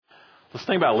Let's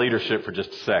think about leadership for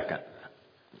just a second.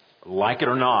 Like it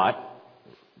or not,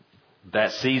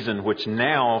 that season which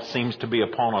now seems to be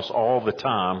upon us all the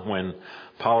time when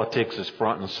politics is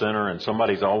front and center and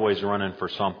somebody's always running for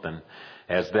something,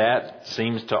 as that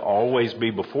seems to always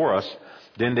be before us,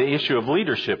 then the issue of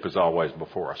leadership is always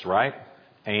before us, right?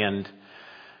 And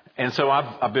so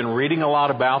I've been reading a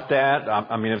lot about that.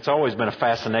 I mean, it's always been a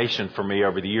fascination for me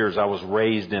over the years. I was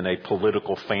raised in a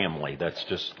political family. That's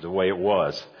just the way it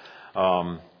was.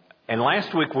 And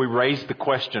last week we raised the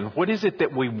question, what is it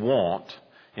that we want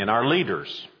in our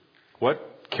leaders?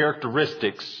 What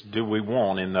characteristics do we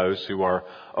want in those who are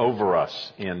over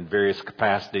us in various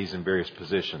capacities and various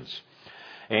positions?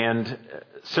 And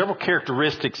several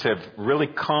characteristics have really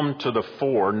come to the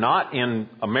fore, not in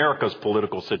America's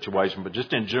political situation, but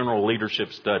just in general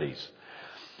leadership studies.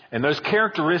 And those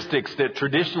characteristics that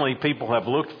traditionally people have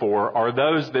looked for are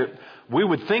those that we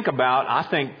would think about, I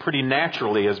think, pretty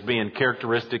naturally as being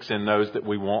characteristics in those that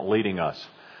we want leading us.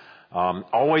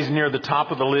 Always near the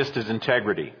top of the list is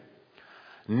integrity.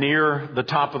 Near the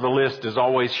top of the list is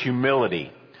always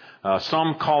humility.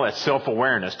 Some call it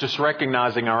self-awareness, just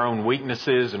recognizing our own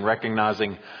weaknesses and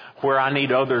recognizing where I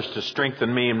need others to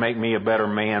strengthen me and make me a better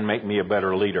man, make me a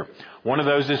better leader. One of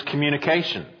those is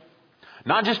communication.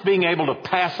 Not just being able to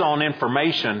pass on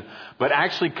information, but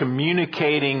actually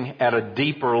communicating at a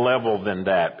deeper level than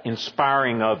that,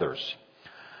 inspiring others.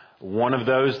 One of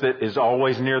those that is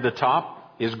always near the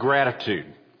top is gratitude.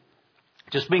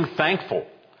 Just being thankful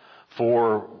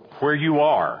for where you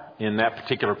are in that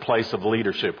particular place of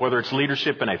leadership, whether it's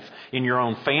leadership in your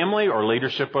own family or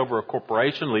leadership over a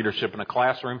corporation, leadership in a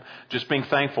classroom, just being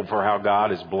thankful for how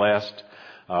God has blessed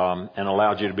and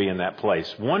allowed you to be in that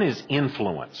place. One is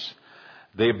influence.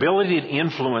 The ability to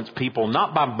influence people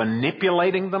not by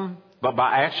manipulating them, but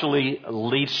by actually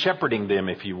shepherding them,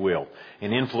 if you will,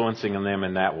 and influencing them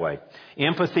in that way.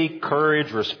 Empathy,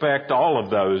 courage, respect, all of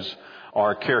those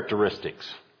are characteristics.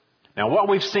 Now, what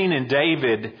we've seen in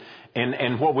David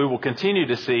and what we will continue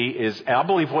to see is, I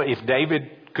believe if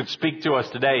David could speak to us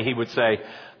today, he would say,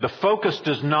 the focus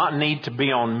does not need to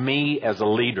be on me as a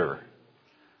leader.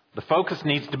 The focus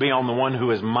needs to be on the one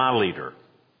who is my leader.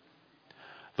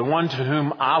 The one to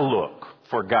whom I look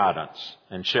for guidance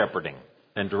and shepherding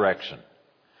and direction.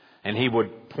 And he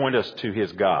would point us to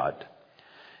his God.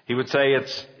 He would say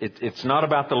it's not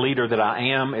about the leader that I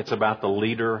am, it's about the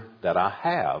leader that I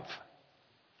have.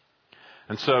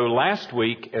 And so last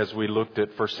week, as we looked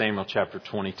at 1 Samuel chapter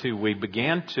 22, we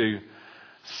began to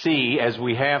see, as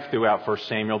we have throughout 1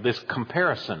 Samuel, this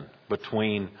comparison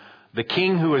between the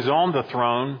king who is on the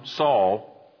throne, Saul,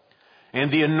 and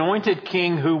the anointed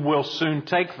king who will soon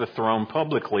take the throne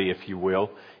publicly, if you will,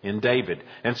 in David.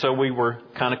 And so we were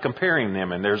kind of comparing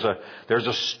them, and there's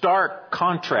a stark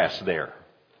contrast there.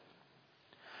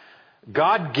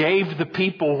 God gave the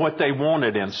people what they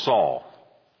wanted in Saul.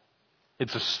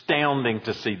 It's astounding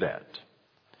to see that.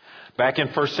 Back in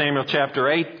 1 Samuel chapter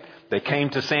 8, they came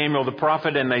to Samuel the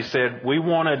prophet and they said, we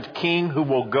want a king who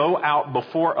will go out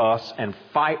before us and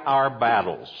fight our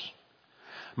battles.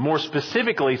 More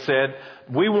specifically said,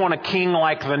 we want a king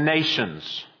like the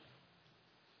nations.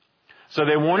 So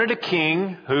they wanted a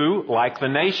king who, like the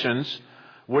nations,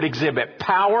 would exhibit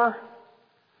power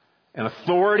and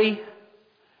authority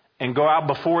and go out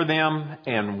before them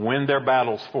and win their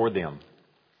battles for them.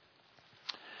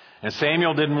 And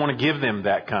Samuel didn't want to give them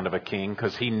that kind of a king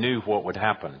because he knew what would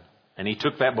happen. And he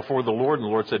took that before the Lord, and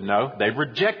the Lord said, no, they've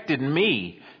rejected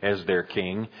me as their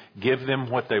king. Give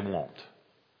them what they want.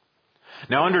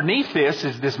 Now, underneath this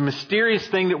is this mysterious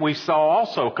thing that we saw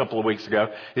also a couple of weeks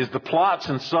ago, is the plots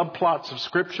and subplots of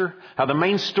Scripture. How the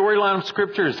main storyline of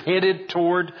Scripture is headed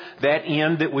toward that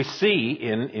end that we see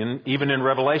even in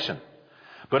Revelation.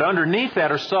 But underneath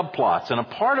that are subplots. And a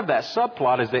part of that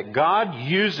subplot is that God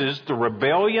uses the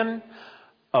rebellion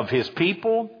of His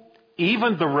people,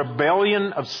 even the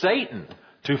rebellion of Satan,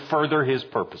 to further His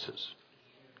purposes.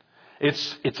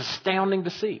 It's astounding to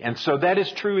see. And so that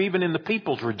is true even in the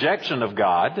people's rejection of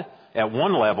God at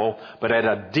one level, but at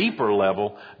a deeper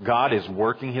level, God is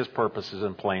working His purposes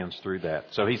and plans through that.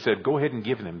 So He said, go ahead and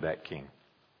give them that king.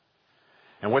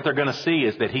 And what they're going to see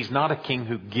is that He's not a king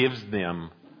who gives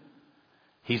them.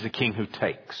 He's a king who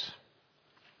takes.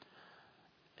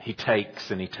 He takes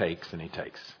and He takes and He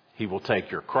takes. He will take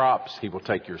your crops. He will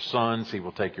take your sons. He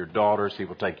will take your daughters. He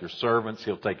will take your servants.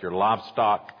 He'll take your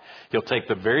livestock. He'll take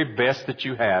the very best that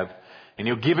you have, and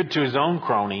He'll give it to His own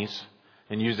cronies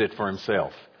and use it for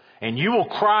Himself. And you will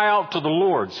cry out to the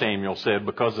Lord, Samuel said,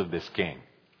 because of this king.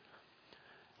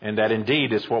 And that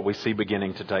indeed is what we see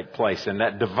beginning to take place. And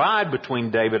that divide between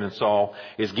David and Saul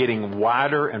is getting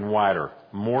wider and wider,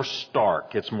 more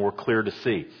stark. It's more clear to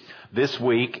see. This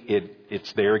week,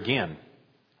 it's there again.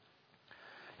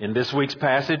 In this week's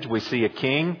passage, we see a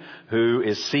king who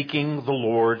is seeking the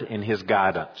Lord in his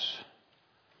guidance.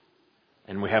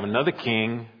 And we have another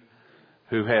king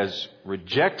who has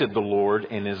rejected the Lord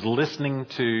and is listening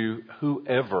to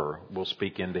whoever will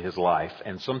speak into his life.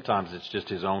 And sometimes it's just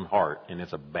his own heart, and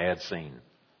it's a bad scene.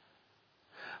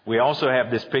 We also have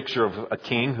this picture of a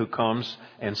king who comes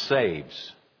and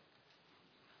saves,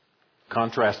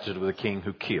 contrasted with a king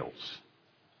who kills.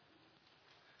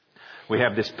 We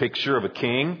have this picture of a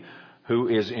king who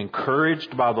is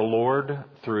encouraged by the Lord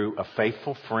through a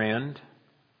faithful friend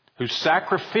who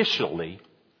sacrificially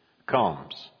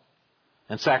comes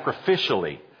and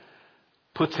sacrificially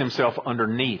puts himself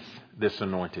underneath this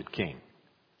anointed king.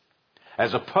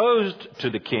 As opposed to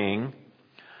the king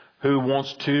who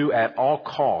wants to, at all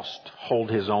cost, hold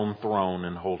his own throne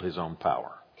and hold his own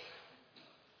power.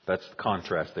 That's the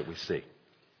contrast that we see.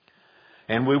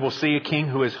 And we will see a king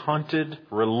who is hunted,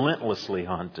 relentlessly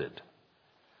hunted,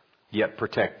 yet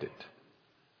protected.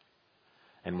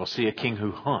 And we'll see a king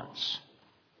who hunts,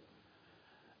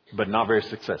 but not very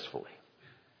successfully.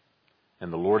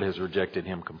 And the Lord has rejected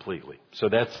him completely. So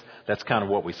that's kind of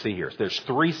what we see here. There's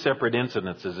 3 separate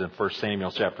incidences in 1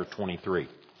 Samuel chapter 23.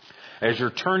 As you're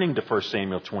turning to 1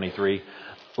 Samuel 23,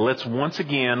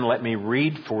 let me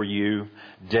read for you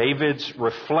David's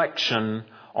reflection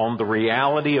on the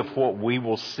reality of what we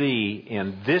will see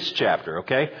in this chapter,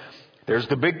 okay? There's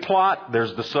the big plot,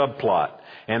 there's the subplot.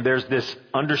 And there's this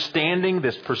understanding,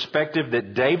 this perspective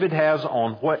that David has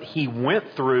on what he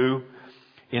went through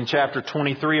in chapter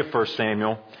 23 of 1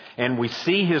 Samuel, and we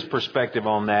see his perspective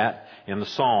on that in the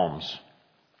Psalms.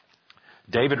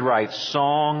 David writes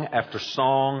song after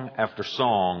song after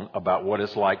song about what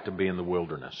it's like to be in the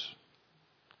wilderness.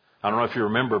 I don't know if you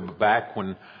remember, but back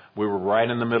when we were right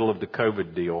in the middle of the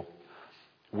COVID deal,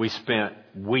 we spent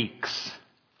weeks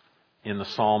in the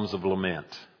Psalms of Lament.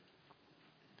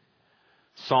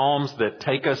 Psalms that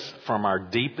take us from our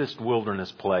deepest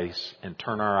wilderness place and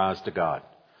turn our eyes to God.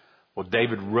 Well,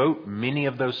 David wrote many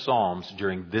of those Psalms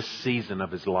during this season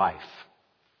of his life.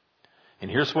 And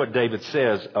here's what David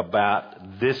says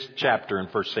about this chapter in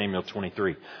 1 Samuel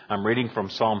 23. I'm reading from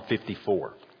Psalm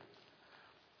 54.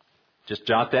 Just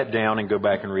jot that down and go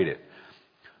back and read it.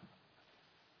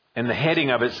 And the heading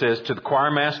of it says, to the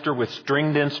choir master with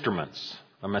stringed instruments,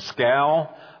 a maskil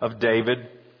of David.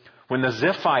 When the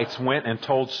Ziphites went and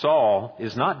told Saul,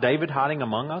 is not David hiding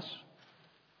among us?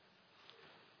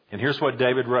 And here's what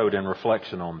David wrote in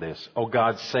reflection on this. O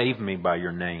God, save me by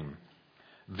your name.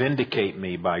 Vindicate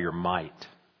me by your might.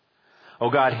 O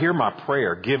God, hear my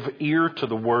prayer. Give ear to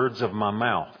the words of my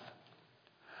mouth.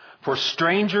 For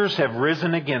strangers have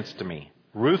risen against me.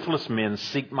 Ruthless men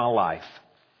seek my life.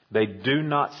 They do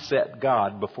not set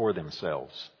God before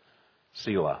themselves.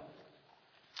 Selah.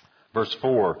 Verse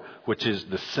 4, which is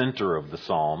the center of the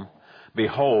psalm.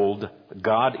 Behold,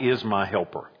 God is my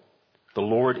helper. The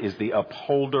Lord is the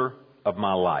upholder of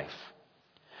my life.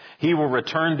 He will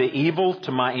return the evil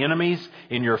to my enemies.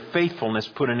 In your faithfulness,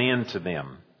 put an end to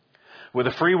them. With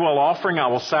a freewill offering, I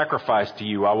will sacrifice to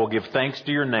you. I will give thanks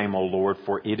to your name, O Lord,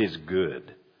 for it is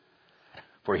good.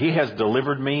 For he has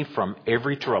delivered me from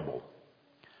every trouble,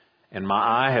 and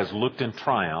my eye has looked in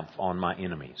triumph on my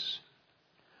enemies.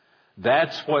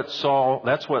 That's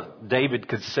what David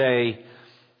could say.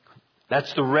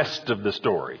 That's the rest of the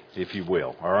story, if you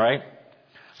will. All right?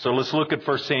 So let's look at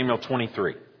 1 Samuel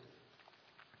 23.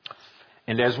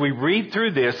 And as we read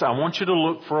through this, I want you to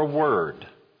look for a word.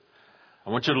 I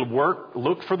want you to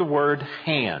look for the word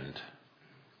hand.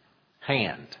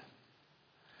 Hand.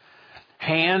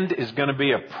 Hand is going to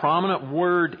be a prominent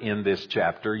word in this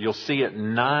chapter. You'll see it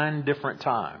 9 different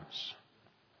times.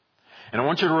 And I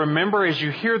want you to remember as you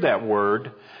hear that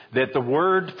word, that the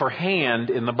word for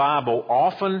hand in the Bible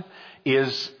often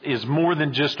is more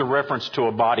than just a reference to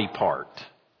a body part.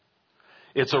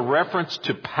 It's a reference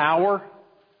to power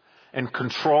and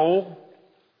control.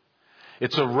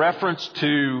 It's a reference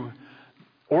to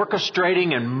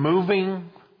orchestrating and moving.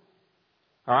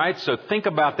 All right, so think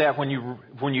about that when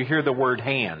you hear the word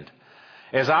hand.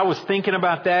 As I was thinking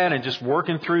about that and just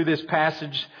working through this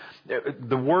passage,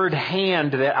 the word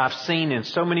hand that I've seen in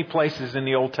so many places in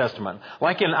the Old Testament,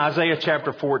 like in Isaiah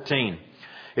chapter 14,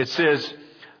 it says,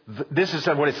 this is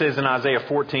what it says in Isaiah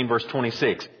 14 verse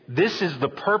 26. This is the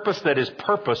purpose that is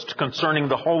purposed concerning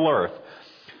the whole earth,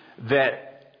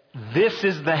 that this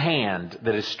is the hand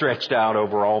that is stretched out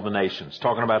over all the nations.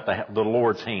 Talking about the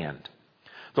Lord's hand.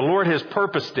 The Lord has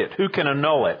purposed it. Who can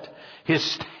annul it?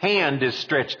 His hand is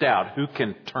stretched out. Who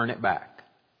can turn it back?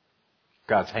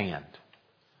 God's hand.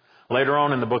 Later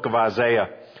on in the book of Isaiah,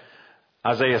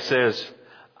 Isaiah says,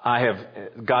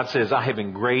 God says, I have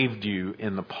engraved you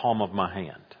in the palm of my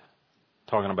hand.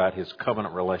 Talking about His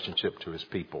covenant relationship to His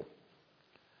people.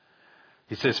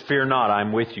 He says, fear not, I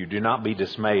am with you. Do not be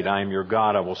dismayed. I am your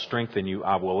God. I will strengthen you.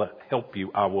 I will help you.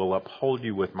 I will uphold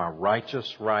you with my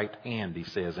righteous right hand, He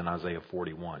says in Isaiah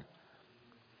 41.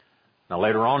 Now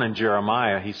later on in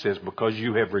Jeremiah, He says, because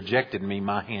you have rejected me,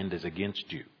 my hand is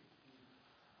against you.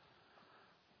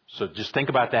 So just think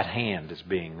about that hand as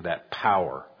being that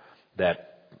power, that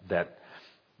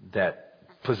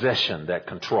possession, that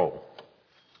control.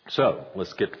 So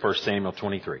let's get to 1 Samuel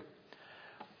 23.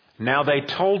 Now they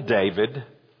told David,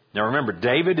 now remember,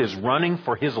 David is running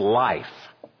for his life.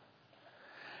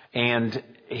 And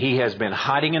he has been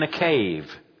hiding in a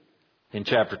cave in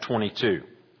chapter 22.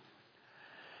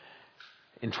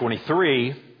 In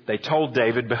 23, they told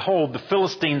David, behold, the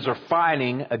Philistines are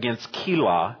fighting against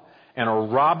Keilah and are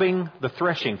robbing the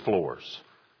threshing floors.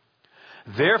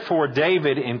 Therefore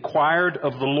David inquired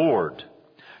of the Lord,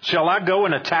 shall I go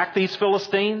and attack these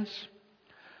Philistines?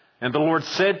 And the Lord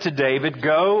said to David,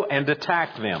 go and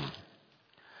attack them.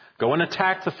 Go and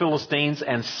attack the Philistines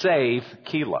and save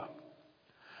Keilah.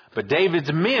 But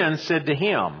David's men said to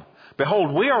him,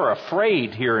 behold, we are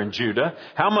afraid here in Judah.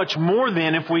 How much more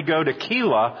then if we go to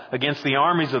Keilah against the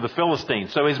armies of the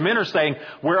Philistines? So his men are saying,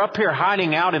 we're up here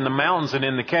hiding out in the mountains and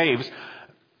in the caves,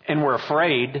 and we're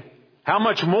afraid. How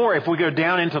much more if we go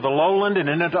down into the lowland and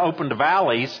into open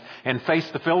valleys and face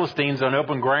the Philistines on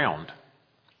open ground?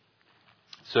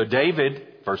 So David,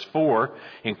 verse 4,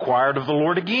 inquired of the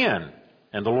Lord again.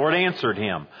 And the Lord answered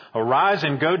him, arise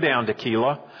and go down to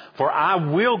Keilah, for I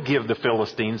will give the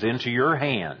Philistines into your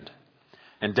hand.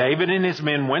 And David and his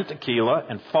men went to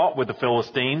Keilah and fought with the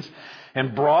Philistines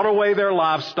and brought away their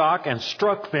livestock and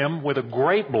struck them with a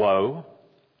great blow.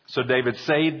 So David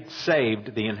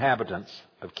saved the inhabitants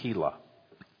of Keilah.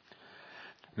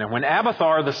 Now when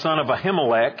Abiathar the son of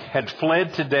Ahimelech had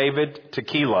fled to David to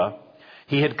Keilah,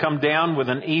 he had come down with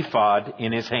an ephod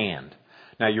in his hand.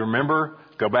 Now you remember,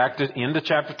 go back into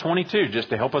chapter 22 just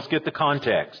to help us get the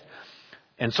context.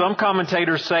 And some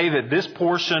commentators say that this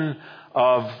portion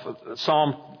of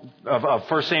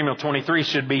 1 Samuel 23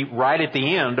 should be right at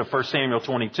the end of 1 Samuel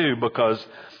 22 because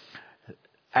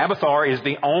Abiathar is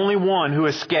the only one who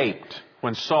escaped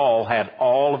when Saul had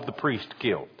all of the priests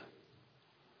killed.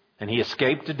 And he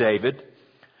escaped to David.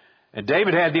 And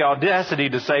David had the audacity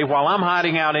to say, while I'm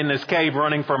hiding out in this cave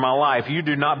running for my life, you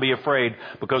do not be afraid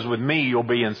because with me you'll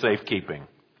be in safekeeping.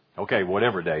 Okay,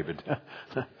 whatever, David.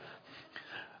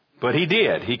 But he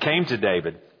did. He came to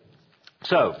David.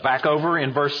 So, back over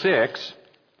in verse 6,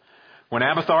 when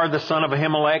Abiathar the son of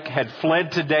Ahimelech had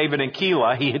fled to David in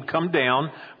Keilah, he had come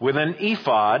down with an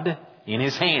ephod in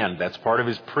his hand. That's part of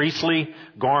his priestly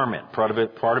garment, part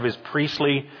of his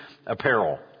priestly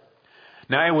apparel.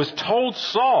 Now it was told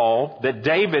Saul that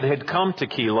David had come to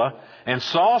Keilah, and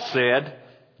Saul said,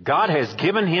 God has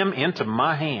given him into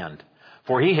my hand,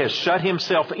 for he has shut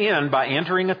himself in by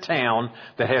entering a town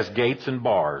that has gates and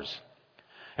bars.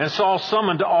 And Saul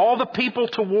summoned all the people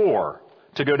to war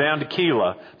to go down to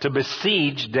Keilah to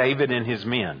besiege David and his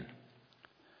men.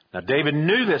 Now David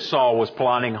knew that Saul was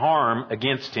plotting harm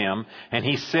against him, and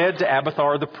he said to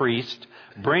Abiathar the priest,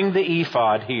 bring the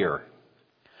ephod here.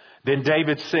 Then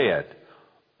David said,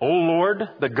 O Lord,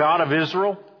 the God of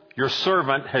Israel, your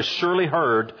servant has surely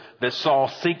heard that Saul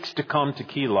seeks to come to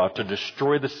Keilah to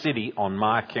destroy the city on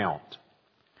my account.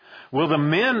 Will the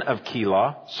men of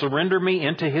Keilah surrender me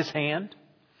into his hand?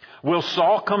 Will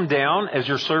Saul come down as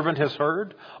your servant has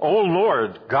heard? O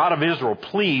Lord, God of Israel,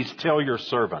 please tell your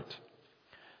servant.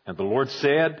 And the Lord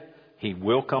said, he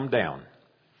will come down.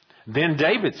 Then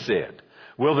David said,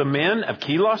 will the men of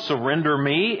Keilah surrender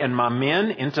me and my men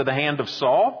into the hand of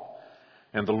Saul?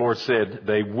 And the Lord said,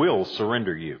 they will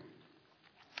surrender you.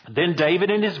 Then David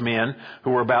and his men,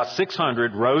 who were about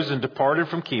 600, rose and departed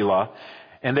from Keilah,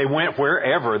 and they went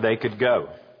wherever they could go.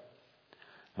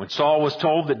 When Saul was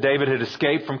told that David had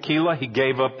escaped from Keilah, he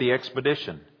gave up the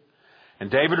expedition.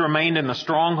 And David remained in the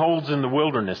strongholds in the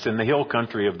wilderness, in the hill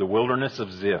country of the wilderness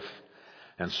of Ziph.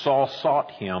 And Saul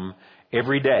sought him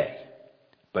every day,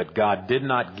 but God did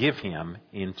not give him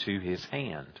into his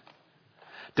hand.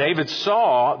 David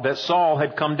saw that Saul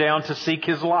had come down to seek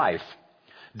his life.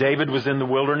 David was in the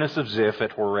wilderness of Ziph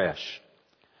at Horesh.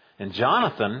 And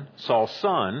Jonathan, Saul's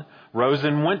son, rose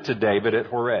and went to David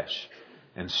at Horesh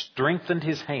and strengthened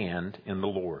his hand in the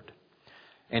Lord.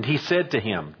 And he said to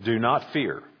him, do not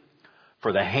fear,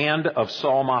 for the hand of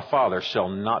Saul my father shall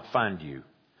not find you.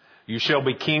 You shall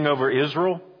be king over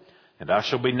Israel. and I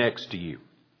shall be next to you.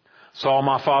 Saul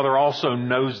my father also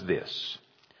knows this.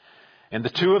 And the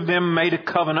two of them made a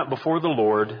covenant before the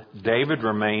Lord. David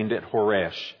remained at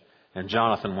Horesh, and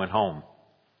Jonathan went home.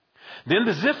 Then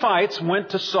the Ziphites went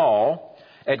to Saul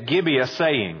at Gibeah,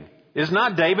 saying, Is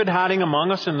not David hiding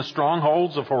among us in the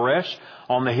strongholds of Horesh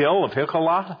on the hill of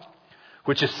Hichelah,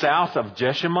 which is south of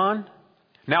Jeshimon?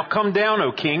 Now come down,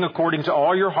 O king, according to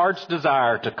all your heart's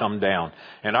desire to come down,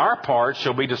 and our part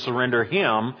shall be to surrender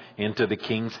him into the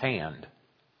king's hand.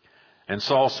 And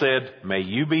Saul said, May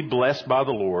you be blessed by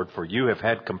the Lord, for you have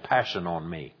had compassion on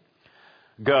me.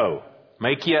 Go,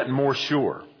 make yet more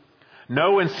sure.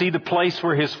 Know and see the place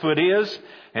where his foot is,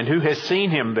 and who has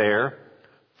seen him there,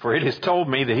 for it has told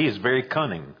me that he is very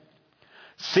cunning.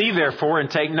 See therefore and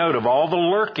take note of all the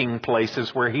lurking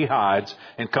places where he hides,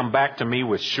 and come back to me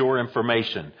with sure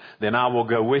information. Then I will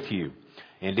go with you.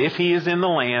 And if he is in the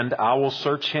land, I will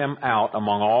search him out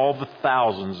among all the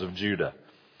thousands of Judah.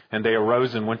 And they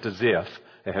arose and went to Ziph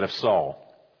ahead of Saul.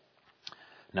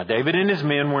 Now David and his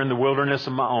men were in the wilderness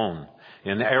of Maon,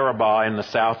 in Arabah in the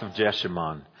south of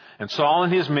Jeshimon. And Saul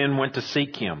and his men went to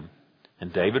seek him.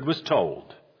 And David was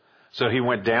told. So he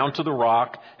went down to the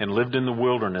rock and lived in the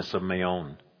wilderness of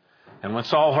Maon. And when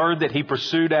Saul heard that he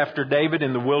pursued after David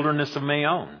in the wilderness of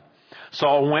Maon,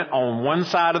 Saul went on one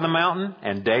side of the mountain,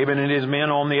 and David and his men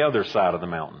on the other side of the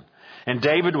mountain. And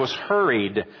David was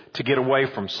hurried to get away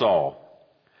from Saul.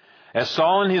 As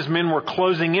Saul and his men were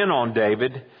closing in on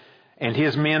David and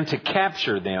his men to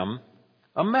capture them,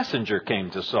 a messenger came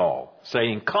to Saul,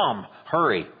 saying, Come,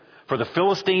 hurry, for the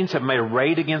Philistines have made a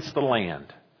raid against the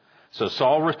land. So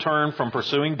Saul returned from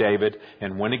pursuing David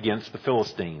and went against the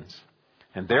Philistines.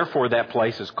 And therefore that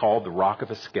place is called the Rock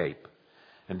of Escape.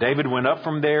 And David went up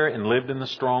from there and lived in the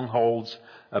strongholds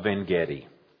of En-Gedi.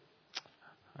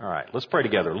 All right, let's pray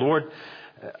together. Lord,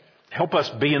 help us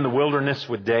be in the wilderness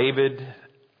with David,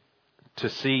 to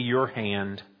see your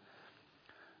hand,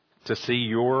 to see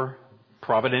your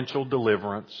providential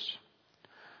deliverance,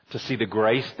 to see the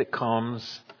grace that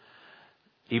comes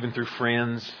even through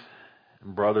friends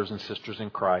and brothers and sisters in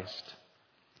Christ.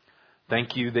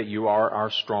 Thank you that you are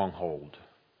our stronghold.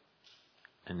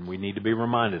 And we need to be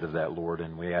reminded of that, Lord,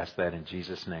 and we ask that in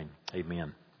Jesus' name.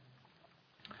 Amen.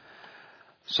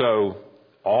 So,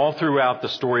 all throughout the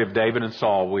story of David and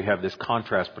Saul, we have this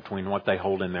contrast between what they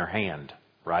hold in their hand,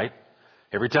 right?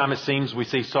 Every time it seems we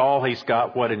see Saul, he's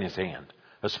got what in his hand?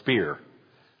 A spear.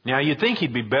 Now, you'd think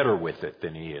he'd be better with it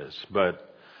than he is,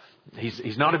 but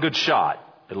he's not a good shot.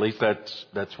 At least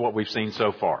that's what we've seen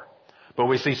so far. But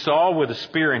we see Saul with a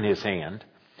spear in his hand,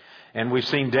 and we've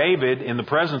seen David in the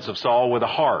presence of Saul with a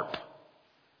harp,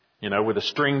 with a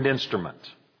stringed instrument.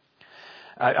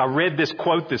 I read this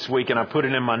quote this week and I put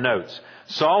it in my notes.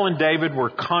 Saul and David were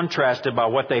contrasted by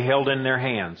what they held in their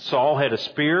hands. Saul had a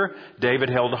spear, David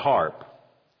held a harp.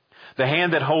 The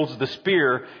hand that holds the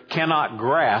spear cannot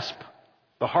grasp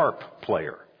the harp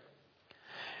player.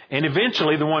 And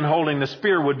eventually the one holding the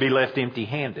spear would be left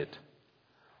empty-handed,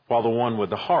 while the one with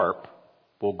the harp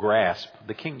will grasp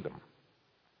the kingdom.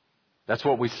 That's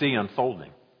what we see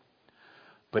unfolding.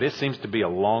 But it seems to be a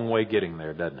long way getting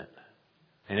there, doesn't it?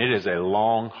 And it is a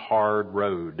long, hard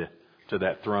road to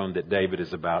that throne that David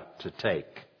is about to take.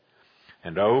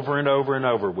 And over and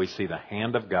over, we see the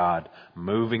hand of God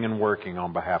moving and working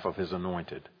on behalf of His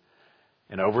anointed.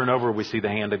 And over, we see the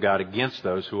hand of God against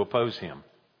those who oppose Him.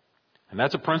 And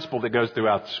that's a principle that goes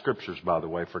throughout the Scriptures, by the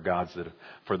way, for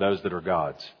those that are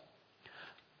God's.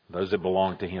 Those that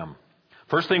belong to Him.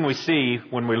 First thing we see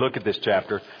when we look at this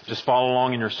chapter, just follow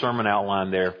along in your sermon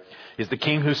outline there, is the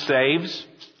King who saves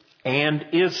and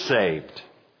is saved.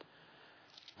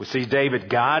 We see David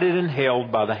guided and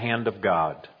held by the hand of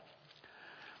God.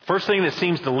 First thing that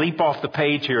seems to leap off the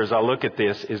page here as I look at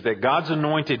this is that God's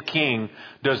anointed king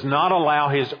does not allow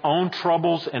his own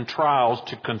troubles and trials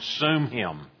to consume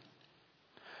him.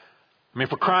 I mean,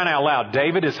 for crying out loud,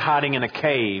 David is hiding in a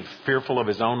cave, fearful of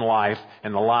his own life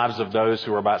and the lives of those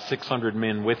who are about 600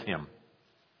 men with him.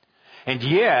 And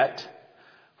yet,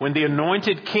 when the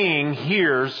anointed king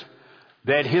hears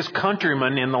that his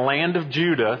countrymen in the land of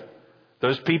Judah,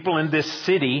 those people in this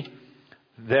city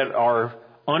that are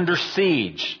under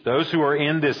siege, those who are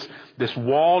in this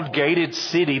walled, gated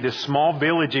city, this small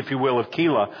village, if you will, of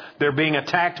Keilah, they're being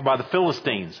attacked by the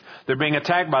Philistines. They're being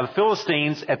attacked by the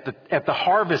Philistines at the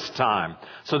harvest time.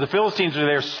 So the Philistines are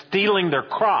there stealing their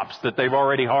crops that they've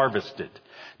already harvested.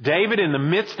 David, in the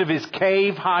midst of his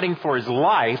cave, hiding for his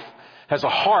life, has a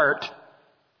heart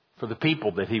for the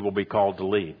people that he will be called to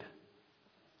lead.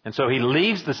 And so he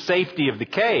leaves the safety of the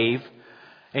cave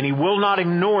And he will not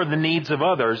ignore the needs of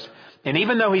others. And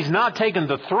even though he's not taken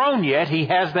the throne yet, he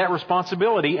has that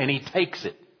responsibility and he takes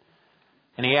it.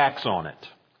 And he acts on it.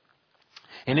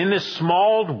 And in this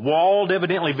small, walled,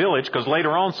 evidently village, because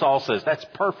later on Saul says, that's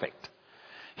perfect.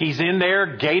 He's in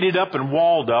there, gated up and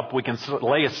walled up. We can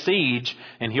lay a siege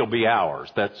and he'll be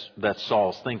ours. That's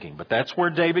Saul's thinking. But that's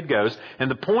where David goes. And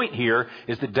the point here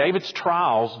is that David's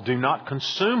trials do not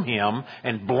consume him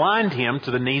and blind him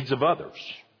to the needs of others.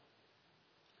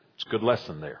 It's a good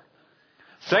lesson there.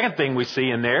 Second thing we see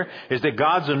in there is that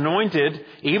God's anointed,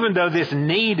 even though this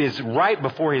need is right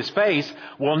before his face,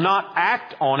 will not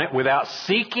act on it without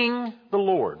seeking the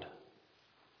Lord.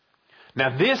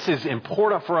 Now this is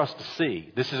important for us to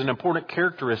see. This is an important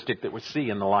characteristic that we see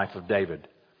in the life of David.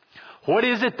 What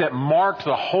is it that marked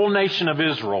the whole nation of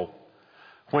Israel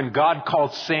when God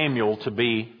called Samuel to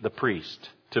be the priest,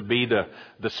 to be the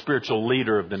spiritual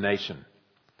leader of the nation?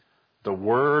 The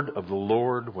word of the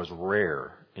Lord was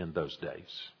rare in those days.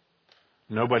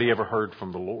 Nobody ever heard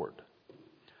from the Lord.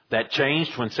 That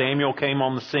changed when Samuel came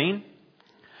on the scene.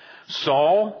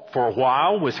 Saul, for a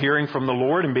while, was hearing from the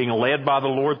Lord and being led by the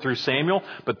Lord through Samuel.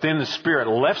 But then the Spirit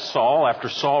left Saul after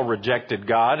Saul rejected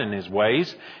God and his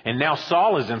ways. And now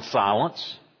Saul is in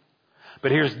silence.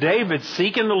 But here's David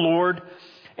seeking the Lord,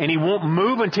 and he won't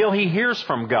move until he hears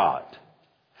from God.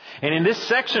 And in this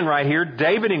section right here,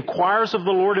 David inquires of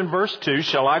the Lord in verse 2,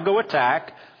 shall I go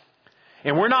attack?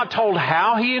 And we're not told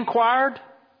how he inquired.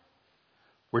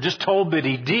 We're just told that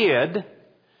he did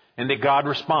and that God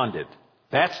responded.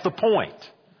 That's the point.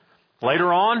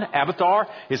 Later on, Abiathar,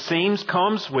 it seems,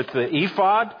 comes with the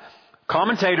ephod.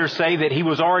 Commentators say that he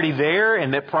was already there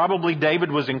and that probably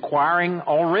David was inquiring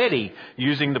already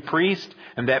using the priest,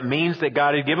 and that means that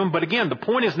God had given. But again, the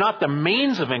point is not the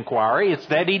means of inquiry, it's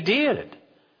that he did.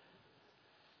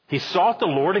 He sought the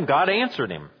Lord and God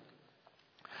answered him.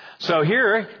 So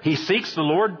here, he seeks the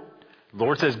Lord. The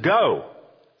Lord says, go,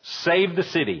 save the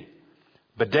city.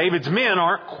 But David's men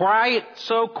aren't quite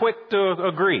so quick to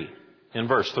agree in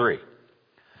verse 3.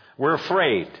 We're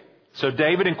afraid. So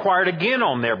David inquired again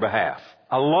on their behalf.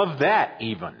 I love that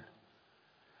even.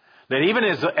 That even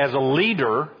as a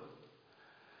leader,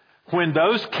 when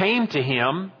those came to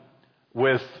him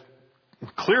with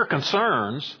clear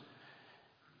concerns,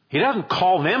 he doesn't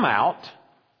call them out.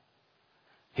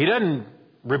 He doesn't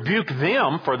rebuke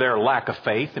them for their lack of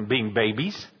faith and being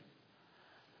babies.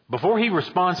 Before he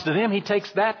responds to them, he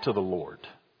takes that to the Lord.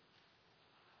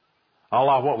 A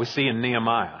la what we see in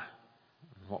Nehemiah,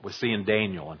 what we see in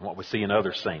Daniel, and what we see in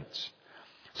other saints.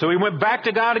 So he went back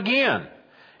to God again.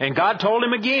 And God told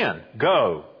him again,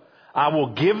 go, I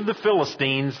will give the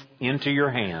Philistines into your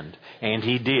hand. And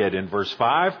he did. In verse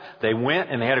 5, they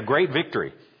went and they had a great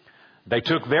victory. They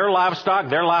took their livestock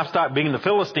being the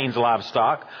Philistines'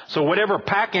 livestock. So whatever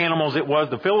pack animals it was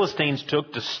the Philistines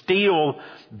took to steal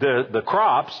the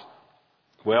crops,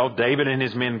 well, David and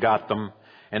his men got them,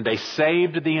 and they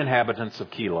saved the inhabitants of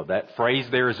Keilah. That phrase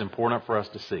there is important for us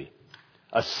to see.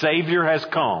 A Savior has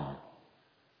come,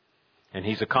 and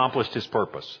he's accomplished his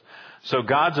purpose. So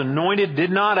God's anointed did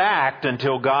not act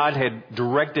until God had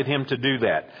directed him to do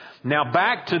that. Now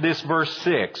back to this verse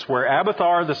 6, where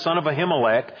Abiathar, the son of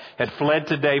Ahimelech, had fled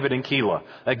to David in Keilah.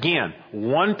 Again,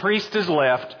 one priest is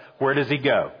left. Where does he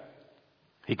go?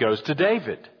 He goes to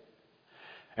David.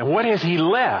 And what has he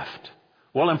left?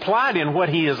 Well, implied in what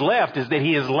he has left is that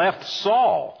he has left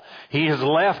Saul. He has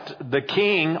left the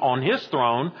king on his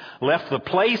throne, left the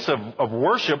place of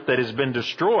worship that has been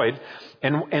destroyed.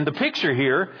 And the picture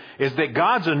here is that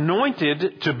God's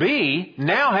anointed to be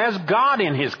now has God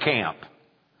in his camp.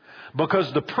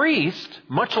 Because the priest,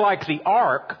 much like the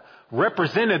ark,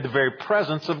 represented the very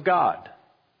presence of God.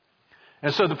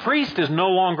 And so the priest is no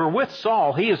longer with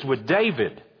Saul. He is with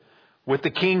David, with the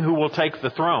king who will take the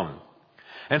throne.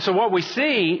 And so what we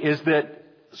see is that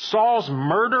Saul's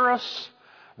murderous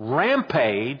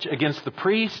rampage against the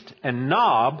priest and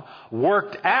Nob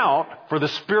worked out for the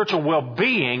spiritual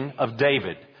well-being of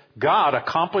David. God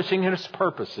accomplishing his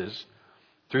purposes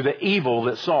through the evil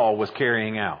that Saul was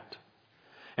carrying out.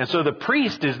 And so the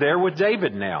priest is there with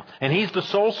David now. And he's the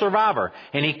sole survivor.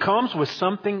 And he comes with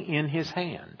something in his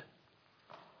hand.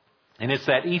 And it's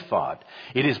that ephod.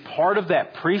 It is part of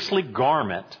that priestly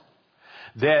garment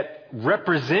that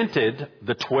represented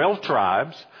the 12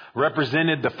 tribes,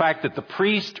 represented the fact that the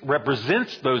priest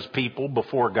represents those people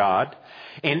before God.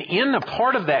 And in the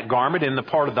part of that garment, in the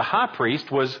part of the high priest,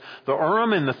 was the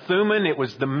Urim and the Thummim. It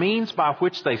was the means by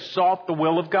which they sought the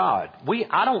will of God.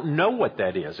 I don't know what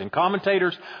that is. And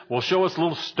commentators will show us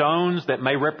little stones that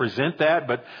may represent that,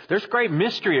 but there's great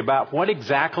mystery about what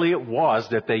exactly it was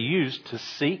that they used to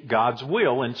seek God's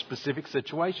will in specific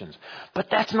situations. But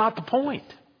that's not the point.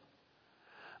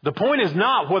 The point is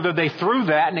not whether they threw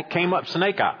that and it came up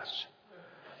snake eyes.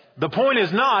 The point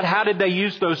is not how did they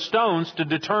use those stones to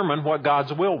determine what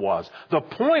God's will was. The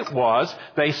point was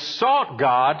they sought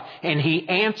God and He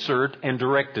answered and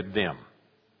directed them.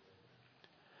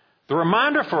 The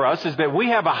reminder for us is that we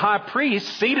have a high priest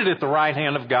seated at the right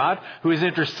hand of God who is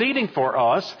interceding for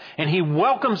us, and He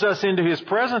welcomes us into His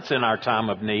presence in our time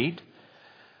of need.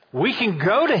 We can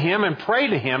go to Him and pray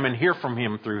to Him and hear from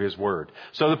Him through His Word.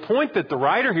 So the point that the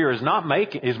writer here is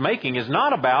making is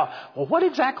not about, well, what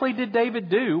exactly did David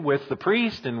do with the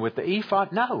priest and with the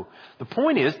ephod? No. The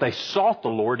point is they sought the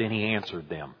Lord and He answered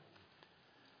them.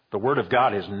 The Word of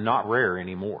God is not rare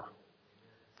anymore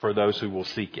for those who will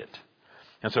seek it.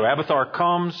 And so Abiathar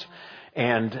comes,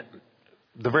 and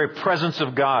the very presence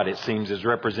of God, it seems, is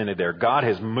represented there. God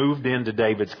has moved into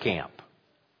David's camp.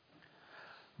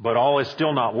 But all is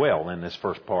still not well in this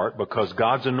first part, because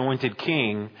God's anointed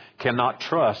king cannot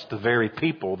trust the very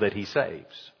people that He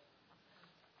saves.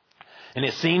 And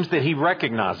it seems that he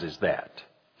recognizes that.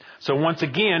 So once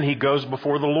again, he goes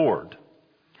before the Lord.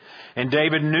 And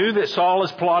David knew that Saul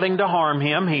is plotting to harm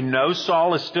him. He knows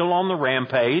Saul is still on the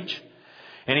rampage.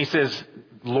 And he says,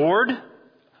 Lord,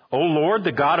 O Lord,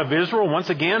 the God of Israel. Once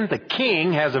again, the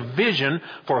king has a vision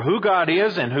for who God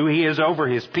is and who He is over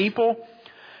His people.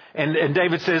 And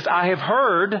David says, I have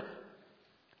heard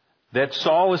that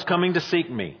Saul is coming to seek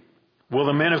me. Will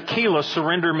the men of Keilah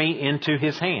surrender me into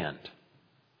his hand?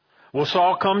 Will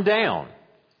Saul come down?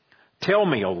 Tell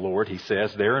me, O Lord, he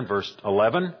says there in verse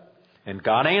 11. And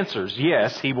God answers,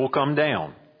 yes, he will come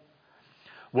down.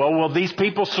 Well, will these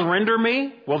people surrender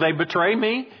me? Will they betray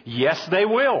me? Yes, they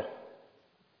will.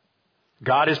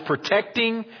 God is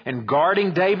protecting and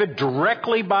guarding David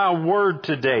directly by a word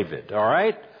to David. All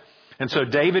right? And so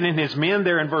David and his men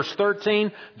there in verse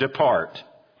 13 depart.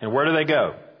 And where do they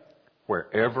go?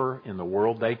 Wherever in the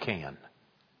world they can.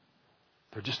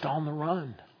 They're just on the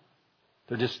run.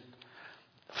 They're just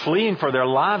fleeing for their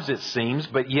lives, it seems,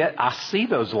 but yet I see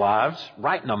those lives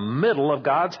right in the middle of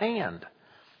God's hand.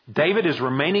 David is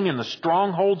remaining in the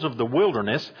strongholds of the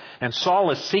wilderness, and Saul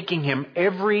is seeking him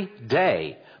every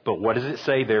day. But what does it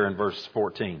say there in verse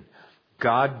 14?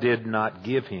 God did not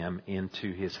give him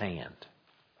into his hand.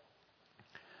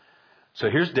 So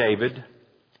here's David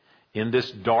in this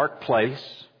dark place.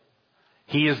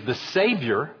 He is the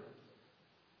Savior,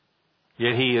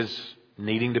 yet he is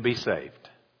needing to be saved.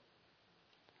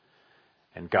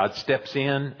 And God steps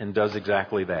in and does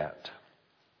exactly that.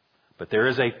 But there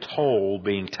is a toll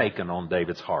being taken on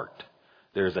David's heart.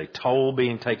 There is a toll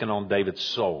being taken on David's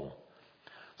soul.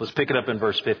 Let's pick it up in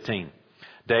verse 15.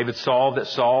 David saw that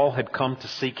Saul had come to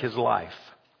seek his life.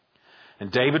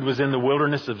 And David was in the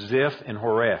wilderness of Ziph and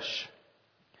Horesh.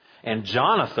 And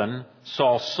Jonathan,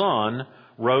 Saul's son,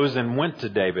 rose and went to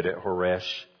David at Horesh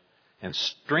and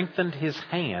strengthened his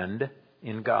hand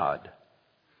in God.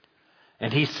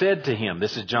 And he said to him,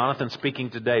 this is Jonathan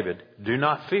speaking to David, do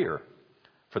not fear,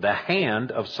 for the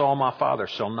hand of Saul my father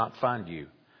shall not find you.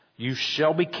 You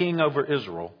shall be king over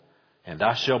Israel, and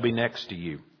I shall be next to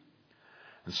you.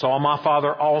 And Saul my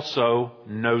father also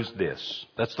knows this.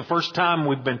 That's the first time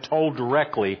we've been told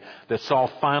directly that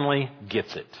Saul finally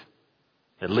gets it.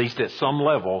 At least at some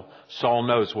level, Saul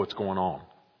knows what's going on.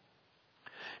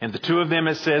 And the two of them,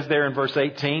 it says there in verse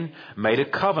 18, made a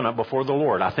covenant before the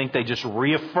Lord. I think they just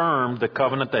reaffirmed the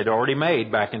covenant they'd already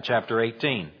made back in chapter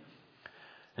 18.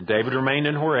 And David remained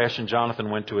in Horesh, and Jonathan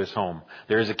went to his home.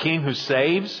 There is a king who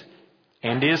saves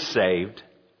and is saved.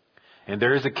 And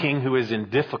there is a king who is in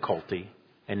difficulty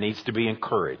and needs to be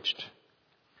encouraged.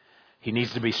 He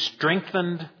needs to be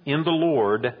strengthened in the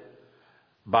Lord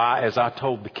by, as I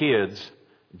told the kids,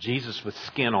 Jesus with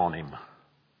skin on him.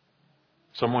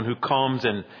 Someone who comes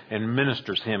and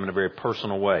ministers to him in a very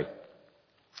personal way.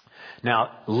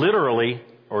 Now, literally,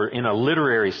 or in a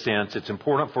literary sense, it's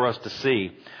important for us to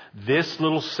see this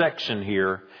little section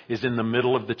here is in the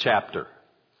middle of the chapter.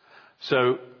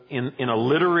 So, in a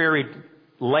literary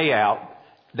layout,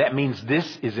 that means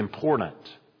this is important.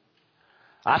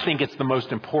 I think it's the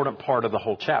most important part of the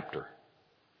whole chapter.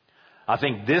 I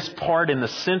think this part in the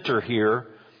center here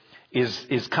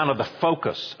is kind of the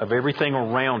focus of everything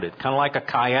around it. Kind of like a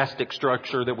chiastic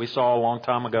structure that we saw a long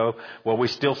time ago. Well, we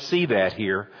still see that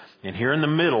here. And here in the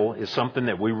middle is something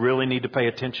that we really need to pay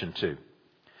attention to.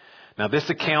 Now, this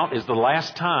account is the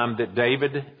last time that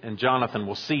David and Jonathan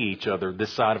will see each other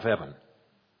this side of heaven.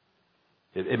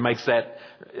 It makes that,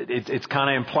 it's kind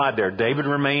of implied there. David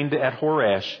remained at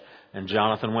Horesh and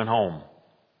Jonathan went home.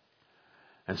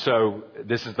 And so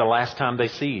this is the last time they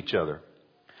see each other.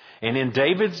 And in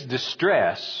David's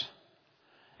distress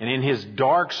and in his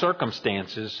dark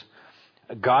circumstances,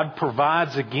 God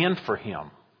provides again for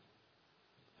him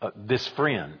this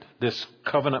friend, this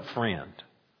covenant friend.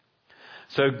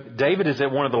 So David is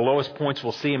at one of the lowest points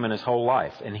we'll see him in his whole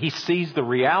life. And he sees the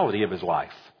reality of his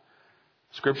life.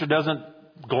 Scripture doesn't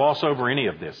gloss over any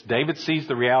of this. David sees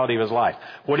the reality of his life.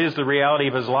 What is the reality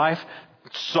of his life?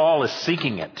 Saul is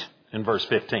seeking it in verse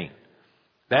 15.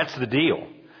 That's the deal.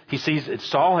 He sees that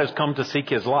Saul has come to seek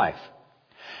his life.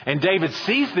 And David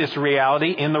sees this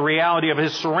reality in the reality of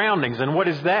his surroundings. And what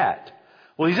is that?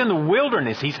 Well, he's in the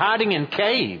wilderness. He's hiding in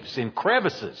caves, in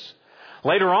crevices.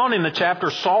 Later on in the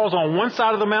chapter, Saul's on one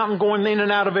side of the mountain going in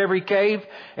and out of every cave,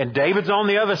 and David's on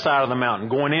the other side of the mountain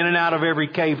going in and out of every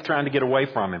cave trying to get away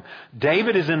from him.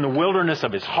 David is in the wilderness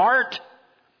of his heart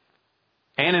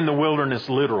and in the wilderness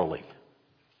literally.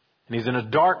 And he's in a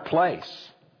dark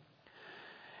place.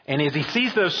 And as he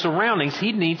sees those surroundings,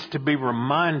 he needs to be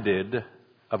reminded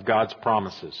of God's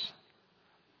promises.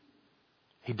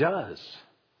 He does.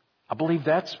 I believe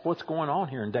that's what's going on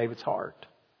here in David's heart.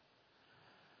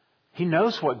 He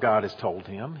knows what God has told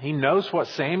him. He knows what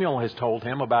Samuel has told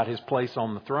him about his place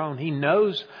on the throne. He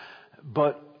knows,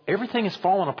 but everything has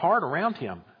fallen apart around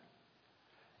him.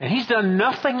 And he's done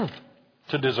nothing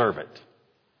to deserve it.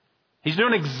 He's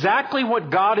doing exactly what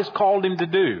God has called him to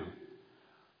do.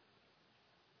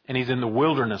 And he's in the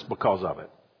wilderness because of it.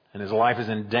 And his life is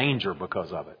in danger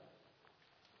because of it.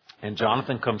 And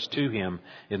Jonathan comes to him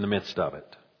in the midst of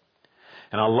it.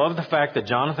 And I love the fact that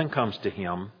Jonathan comes to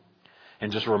him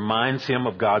and just reminds him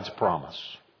of God's promise.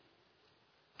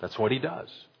 That's what he does.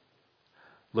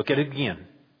 Look at it again.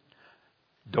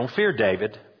 Don't fear,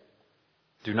 David.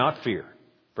 Do not fear.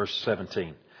 Verse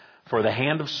 17. For the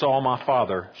hand of Saul my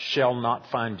father shall not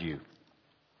find you,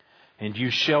 and you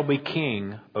shall be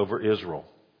king over Israel.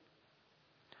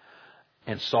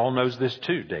 And Saul knows this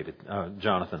too,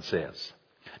 Jonathan says.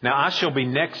 Now I shall be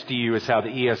next to you is how the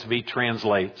ESV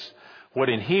translates what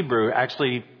in Hebrew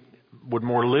actually would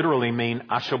more literally mean,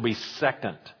 I shall be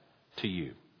second to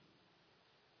you.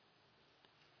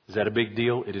 Is that a big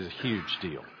deal? It is a huge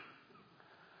deal.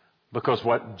 Because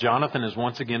what Jonathan is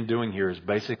once again doing here is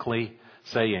basically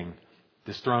saying,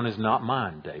 this throne is not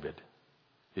mine, David.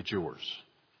 It's yours.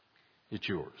 It's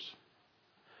yours.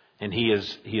 And he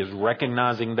is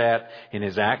recognizing that in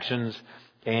his actions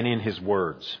and in his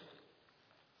words.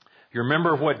 You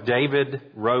remember what David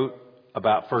wrote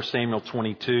about 1 Samuel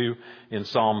 22 in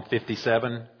Psalm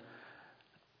 57?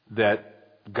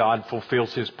 That God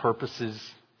fulfills his purposes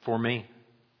for me.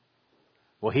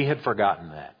 Well, he had forgotten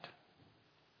that.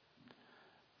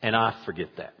 And I forget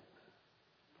that.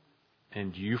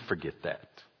 And you forget that.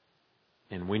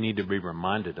 And we need to be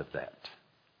reminded of that.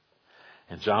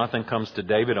 And Jonathan comes to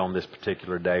David on this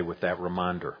particular day with that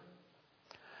reminder.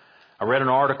 I read an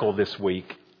article this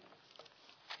week,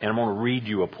 and I'm going to read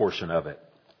you a portion of it.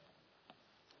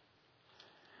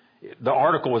 The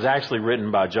article was actually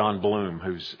written by John Bloom,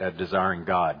 who's at Desiring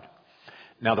God.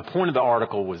 Now, the point of the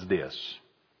article was this,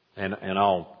 and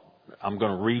I'm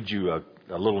going to read you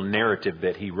a little narrative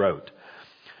that he wrote.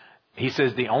 He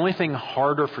says, the only thing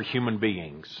harder for human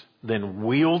beings than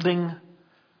wielding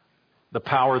the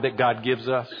power that God gives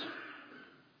us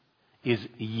is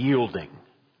yielding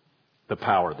the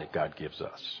power that God gives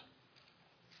us.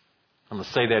 I'm going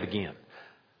to say that again,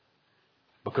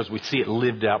 because we see it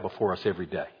lived out before us every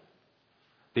day.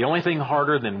 The only thing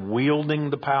harder than wielding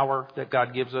the power that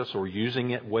God gives us or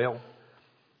using it well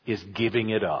is giving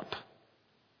it up.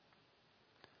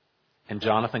 And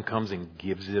Jonathan comes and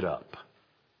gives it up.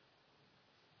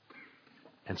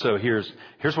 And so here's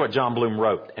what John Bloom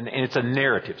wrote. And it's a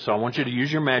narrative. So I want you to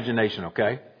use your imagination,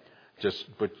 okay? Just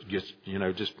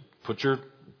put your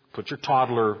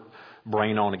toddler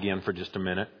brain on again for just a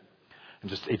minute. And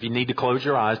just, if you need to close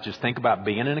your eyes, just think about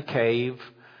being in a cave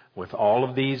with all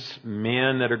of these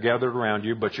men that are gathered around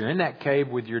you, but you're in that cave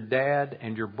with your dad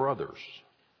and your brothers.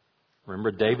 Remember,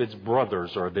 David's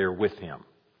brothers are there with him.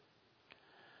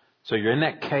 So you're in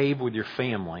that cave with your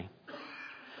family.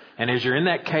 And as you're in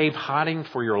that cave hiding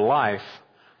for your life,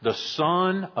 the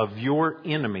son of your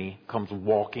enemy comes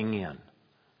walking in.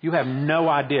 You have no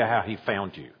idea how he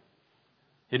found you.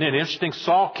 Isn't it interesting?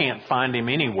 Saul can't find him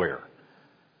anywhere.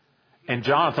 And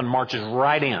Jonathan marches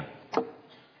right in.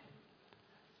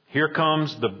 Here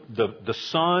comes the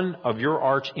son of your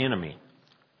arch enemy.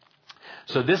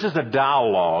 So this is a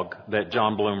dialogue that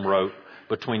John Bloom wrote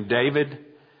between David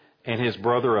and his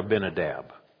brother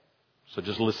Abinadab. So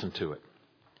just listen to it.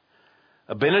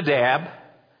 Abinadab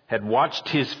had watched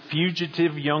his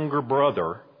fugitive younger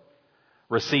brother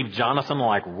receive Jonathan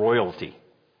like royalty.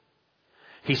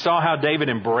 He saw how David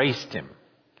embraced him,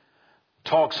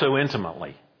 talked so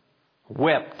intimately,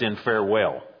 wept in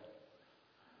farewell.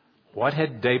 What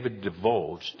had David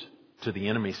divulged to the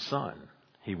enemy's son?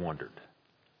 He wondered.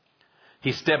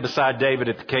 He stepped beside David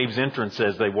at the cave's entrance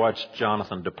as they watched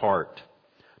Jonathan depart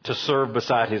to serve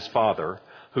beside his father,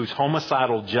 whose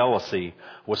homicidal jealousy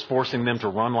was forcing them to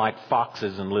run like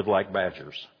foxes and live like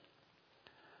badgers.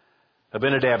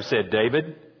 Abinadab said,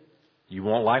 David, you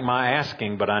won't like my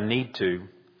asking, but I need to.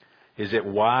 Is it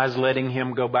wise letting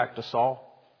him go back to Saul?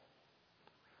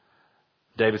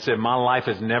 David said, my life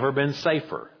has never been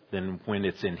safer than when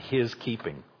it's in his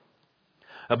keeping.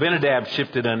 Abinadab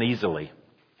shifted uneasily.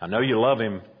 I know you love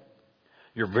him.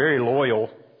 You're very loyal,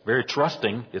 very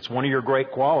trusting. It's one of your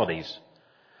great qualities.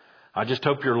 I just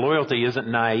hope your loyalty isn't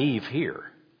naive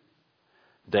here.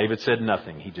 David said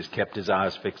nothing. He just kept his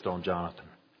eyes fixed on Jonathan.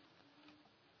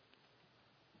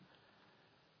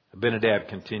 Abinadab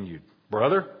continued,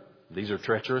 Brother, these are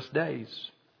treacherous days.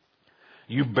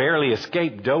 You barely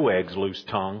escaped Doeg's loose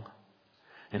tongue.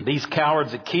 And these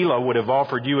cowards at Keilah would have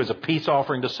offered you as a peace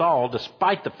offering to Saul,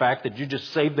 despite the fact that you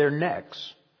just saved their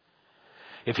necks.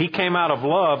 If he came out of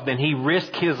love, then he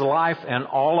risked his life and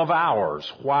all of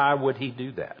ours. Why would he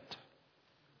do that?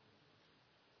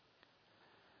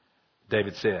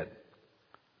 David said,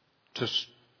 to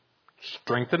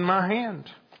strengthen my hand.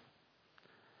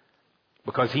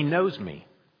 Because he knows me.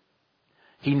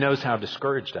 He knows how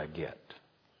discouraged I get.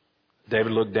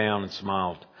 David looked down and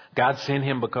smiled. God sent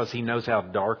him because he knows how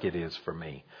dark it is for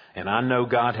me. And I know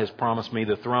God has promised me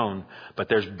the throne, but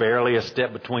there's barely a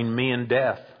step between me and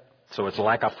death. So it's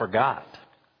like I forgot.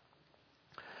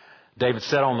 David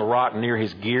sat on the rock near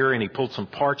his gear and he pulled some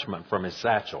parchment from his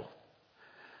satchel.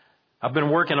 I've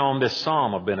been working on this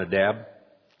psalm, Abinadab.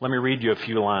 Let me read you a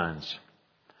few lines.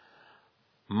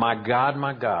 My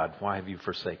God, why have you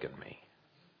forsaken me?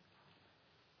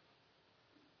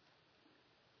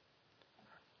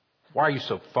 Why are you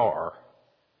so far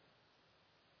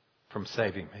from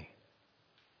saving me?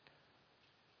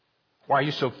 Why are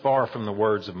you so far from the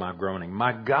words of my groaning?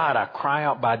 My God, I cry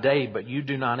out by day, but you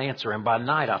do not answer, and by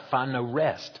night I find no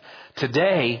rest.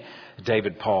 Today,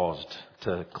 David paused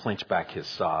to clench back his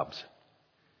sobs.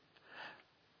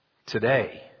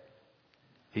 Today,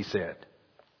 he said,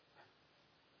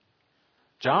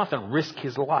 Jonathan risked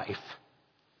his life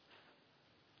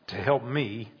to help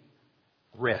me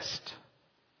rest.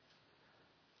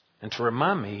 And to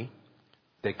remind me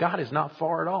that God is not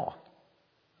far at all.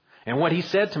 And what he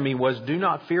said to me was, do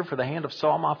not fear, for the hand of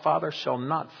Saul my father shall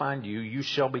not find you. You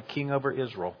shall be king over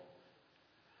Israel.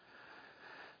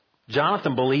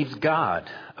 Jonathan believes God,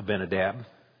 Abinadab.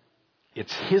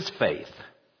 It's his faith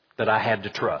that I had to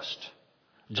trust.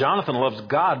 Jonathan loves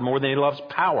God more than he loves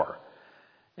power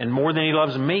and more than he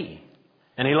loves me.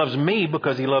 And he loves me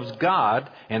because he loves God,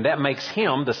 and that makes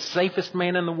him the safest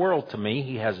man in the world to me.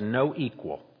 He has no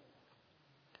equal.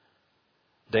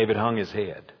 David hung his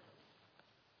head.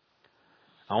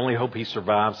 I only hope he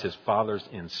survives his father's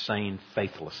insane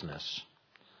faithlessness.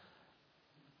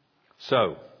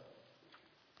 So,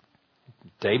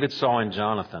 David saw in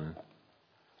Jonathan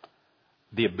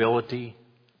the ability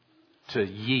to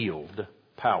yield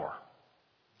power.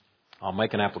 I'll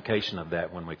make an application of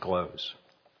that when we close.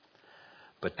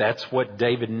 But that's what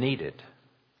David needed.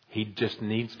 He just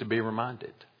needs to be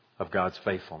reminded of God's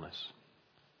faithfulness.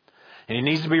 And he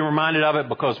needs to be reminded of it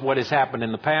because what has happened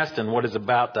in the past and what is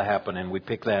about to happen. And we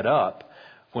pick that up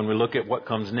when we look at what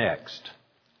comes next.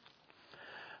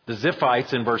 The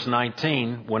Ziphites in verse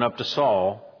 19 went up to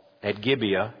Saul at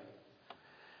Gibeah.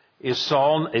 Is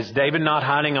David not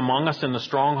hiding among us in the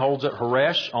strongholds at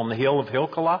Horesh on the hill of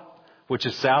Hilkiah, which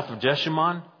is south of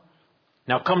Jeshimon?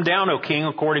 Now come down, O king,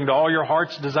 according to all your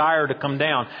heart's desire to come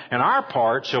down. And our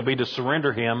part shall be to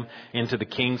surrender him into the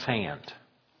king's hand.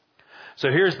 So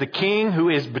here's the king who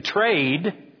is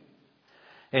betrayed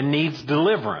and needs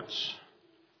deliverance.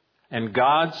 And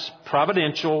God's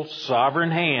providential, sovereign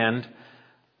hand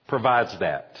provides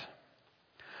that.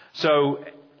 So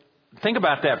think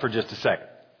about that for just a second.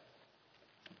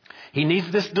 He needs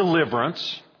this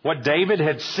deliverance. What David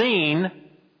had seen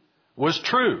was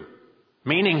true.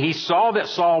 Meaning he saw that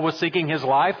Saul was seeking his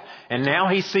life, and now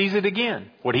he sees it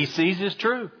again. What he sees is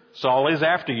true. Saul is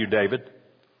after you, David.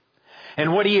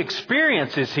 And what he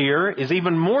experiences here is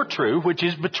even more true, which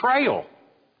is betrayal.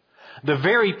 The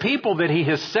very people that he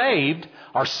has saved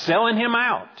are selling him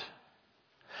out.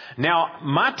 Now,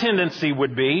 my tendency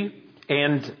would be,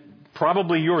 and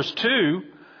probably yours too,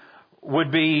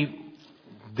 would be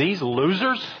these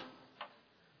losers.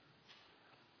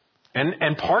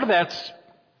 And part of that's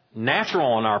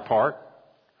natural on our part.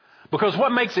 Because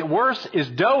what makes it worse is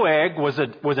Doeg was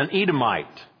an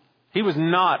Edomite. He was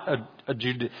not a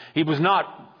Judah. He was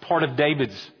not part of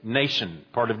David's nation,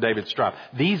 part of David's tribe.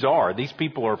 These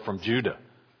people are from Judah.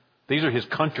 These are his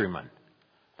countrymen.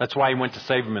 That's why he went to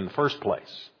save them in the first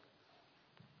place.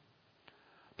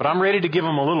 But I'm ready to give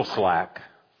him a little slack.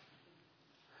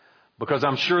 Because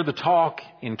I'm sure the talk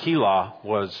in Keilah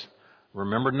was,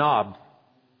 remember Nob.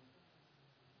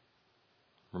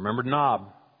 Remember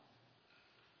Nob.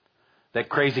 That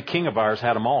crazy king of ours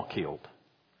had them all killed.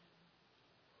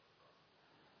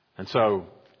 And so,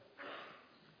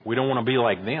 we don't want to be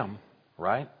like them,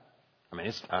 right? I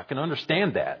mean, I can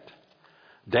understand that.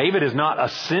 David has not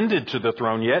ascended to the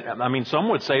throne yet. I mean, some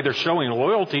would say they're showing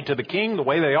loyalty to the king the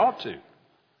way they ought to.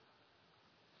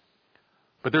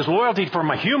 But there's loyalty from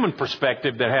a human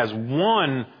perspective that has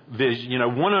one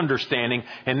vision, one understanding,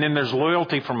 and then there's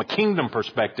loyalty from a kingdom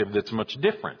perspective that's much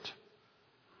different.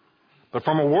 But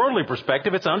from a worldly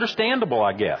perspective, it's understandable,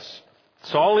 I guess.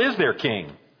 Saul is their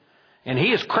king. And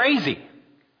he is crazy.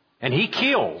 And he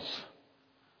kills.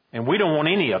 And we don't want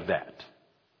any of that.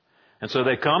 And so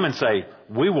they come and say,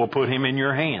 we will put him in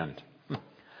your hand.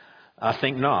 I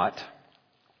think not.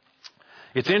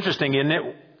 It's interesting, isn't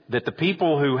it, that the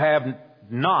people who have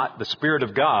not the Spirit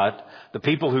of God, the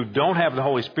people who don't have the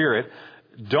Holy Spirit,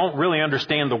 don't really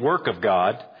understand the work of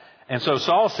God. And so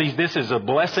Saul sees this as a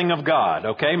blessing of God.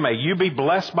 Okay, may you be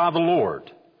blessed by the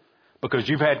Lord because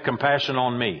you've had compassion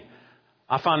on me.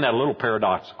 I find that a little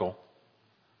paradoxical.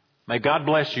 May God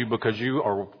bless you because you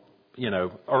are,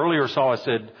 earlier Saul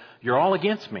said, you're all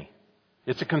against me.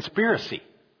 It's a conspiracy.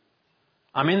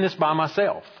 I'm in this by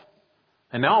myself.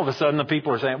 And now all of a sudden the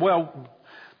people are saying, well,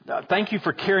 thank you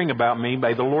for caring about me.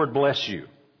 May the Lord bless you.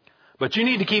 But you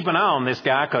need to keep an eye on this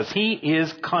guy because he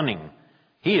is cunning.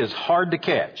 He is hard to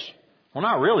catch. Well,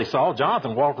 not really, Saul.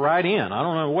 Jonathan walked right in. I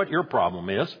don't know what your problem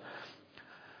is.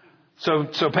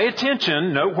 So pay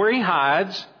attention. Note where he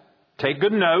hides. Take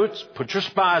good notes. Put your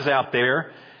spies out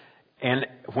there. And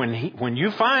when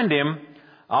you find him,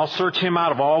 I'll search him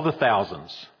out of all the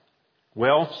thousands.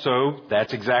 Well, so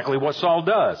that's exactly what Saul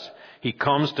does. He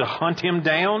comes to hunt him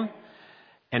down.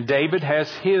 And David has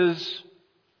his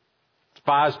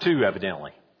spies too,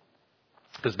 evidently.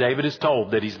 Because David is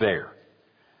told that he's there.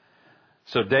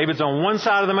 So David's on one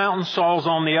side of the mountain, Saul's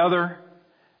on the other,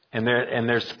 and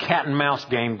there's cat and mouse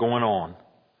game going on.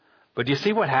 But do you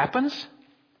see what happens?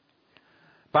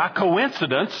 By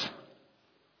coincidence,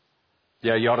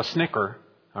 you ought to snicker,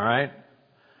 all right?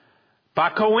 By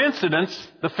coincidence,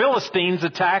 the Philistines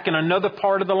attack in another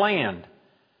part of the land.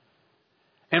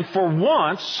 And for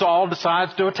once, Saul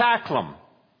decides to attack them.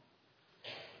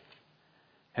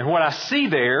 And what I see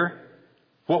there,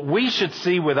 what we should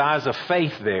see with eyes of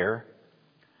faith there,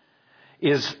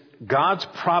 is God's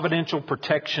providential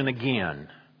protection again,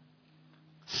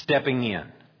 stepping in.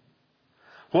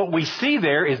 What we see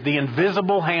there is the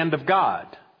invisible hand of God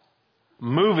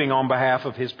moving on behalf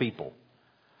of His people.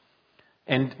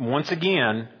 And once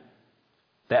again,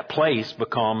 that place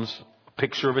becomes a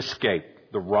picture of escape,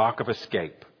 the rock of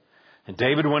escape. And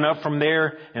David went up from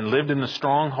there and lived in the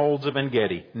strongholds of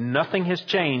En-Gedi. Nothing has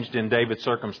changed in David's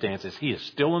circumstances. He is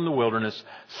still in the wilderness,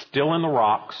 still in the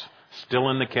rocks, still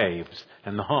in the caves.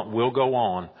 And the hunt will go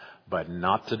on, but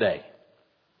not today.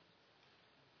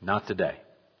 Not today.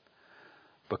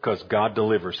 Because God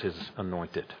delivers His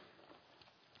anointed.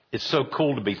 It's so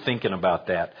cool to be thinking about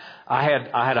that. I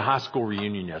had a high school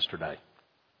reunion yesterday.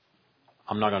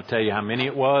 I'm not going to tell you how many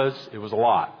it was. It was a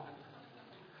lot.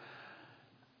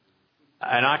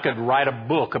 And I could write a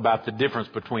book about the difference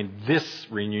between this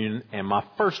reunion and my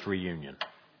first reunion.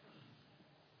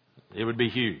 It would be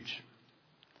huge.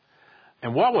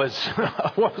 And what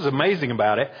was amazing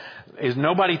about it is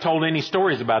nobody told any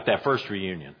stories about that first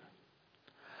reunion.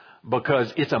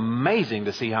 Because it's amazing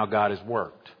to see how God has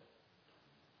worked.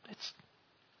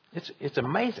 It's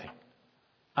amazing.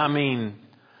 I mean,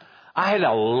 I had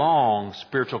a long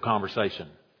spiritual conversation,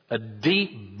 a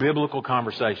deep biblical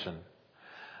conversation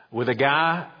with a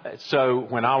guy. So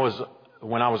when I was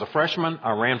a freshman,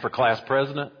 I ran for class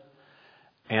president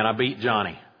and I beat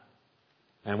Johnny.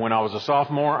 And when I was a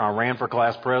sophomore, I ran for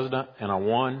class president and I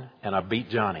won and I beat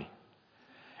Johnny.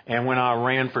 And when I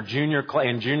ran for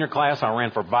in junior class, I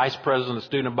ran for vice president of the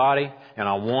student body, and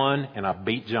I won, and I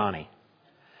beat Johnny.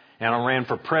 And I ran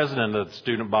for president of the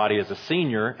student body as a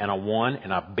senior, and I won,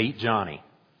 and I beat Johnny.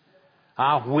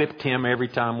 I whipped him every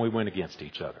time we went against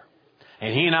each other.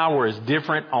 And he and I were as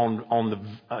different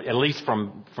at least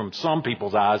from some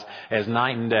people's eyes, as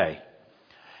night and day.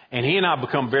 And he and I have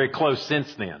become very close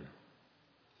since then.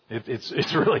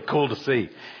 It's really cool to see.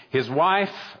 His wife,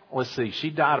 she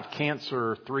died of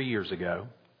cancer 3 years ago,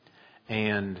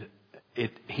 and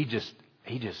he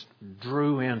just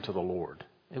drew into the Lord.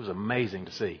 It was amazing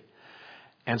to see.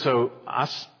 And so I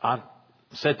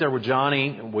sat there with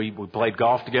Johnny. We played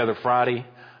golf together Friday.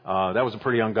 That was a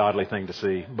pretty ungodly thing to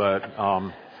see, but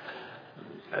our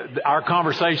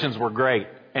conversations were great.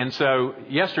 And so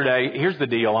yesterday, here's the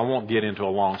deal. I won't get into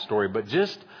a long story, but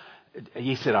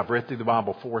he said, I've read through the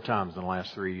Bible 4 times in the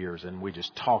last 3 years, and we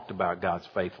just talked about God's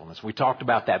faithfulness. We talked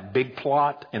about that big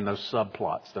plot and those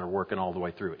subplots that are working all the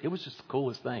way through it. It was just the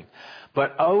coolest thing.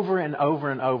 But over and over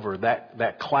and over,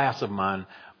 that class of mine,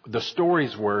 the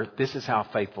stories were, this is how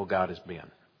faithful God has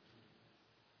been.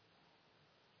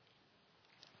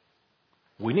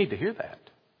 We need to hear that.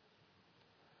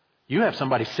 You have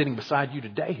somebody sitting beside you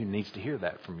today who needs to hear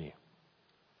that from you.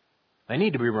 They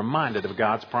need to be reminded of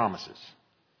God's promises,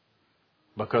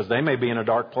 because they may be in a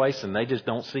dark place and they just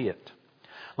don't see it.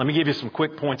 Let me give you some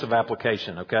quick points of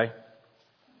application, okay?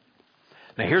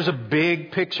 Now here's a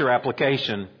big picture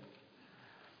application.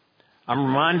 I'm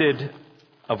reminded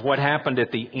of what happened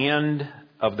at the end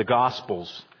of the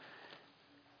Gospels.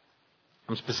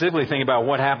 I'm specifically thinking about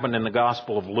what happened in the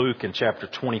Gospel of Luke in chapter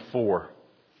 24.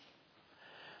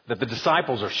 That the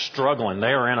disciples are struggling. They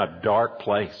are in a dark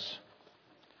place.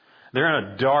 They're in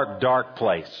a dark, dark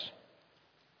place.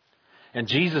 And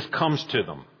Jesus comes to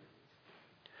them.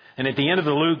 And at the end of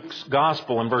the Luke's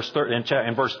Gospel in verse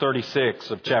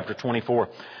 36 of chapter 24,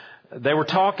 they were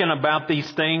talking about these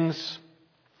things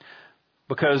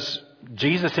because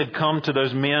Jesus had come to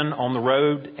those men on the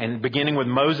road, and beginning with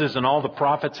Moses and all the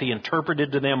prophets, he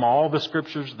interpreted to them all the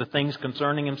scriptures, the things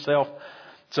concerning himself.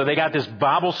 So they got this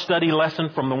Bible study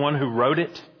lesson from the one who wrote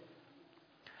it.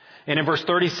 And in verse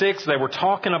 36, they were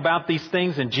talking about these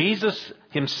things, and Jesus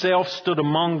himself stood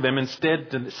among them and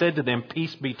said to them,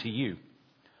 "Peace be to you."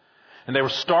 And they were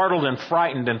startled and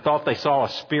frightened and thought they saw a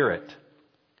spirit.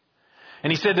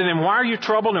 And he said to them, "Why are you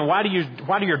troubled, and why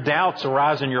do your doubts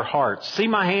arise in your hearts? See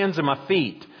my hands and my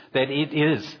feet, that it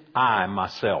is I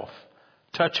myself.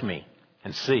 Touch me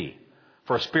and see.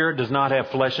 For a spirit does not have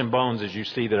flesh and bones as you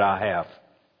see that I have."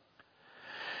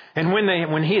 And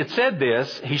when he had said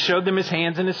this, he showed them his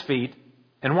hands and his feet.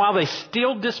 And while they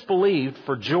still disbelieved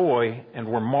for joy and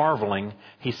were marveling,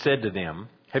 he said to them,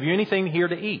 "Have you anything here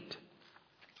to eat?"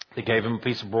 They gave him a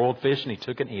piece of broiled fish, and he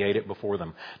took it and he ate it before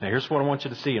them. Now here's what I want you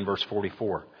to see in verse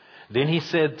 44. Then he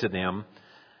said to them,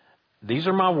 "These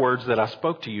are my words that I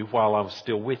spoke to you while I was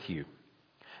still with you,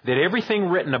 that everything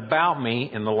written about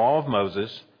me in the law of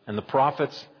Moses and the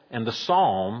prophets and the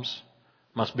Psalms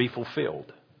must be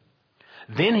fulfilled."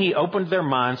 Then he opened their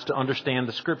minds to understand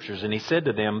the scriptures, and he said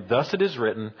to them, "Thus it is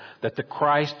written that the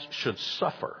Christ should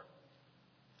suffer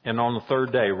and on the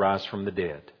third day rise from the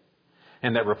dead,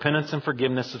 and that repentance and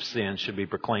forgiveness of sins should be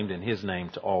proclaimed in his name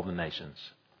to all the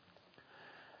nations."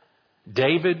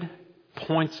 David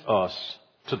points us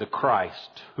to the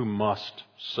Christ who must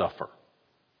suffer.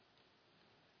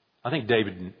 I think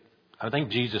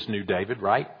Jesus knew David,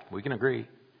 right? We can agree.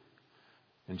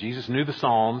 And Jesus knew the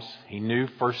Psalms. He knew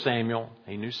 1 Samuel.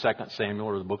 He knew 2 Samuel,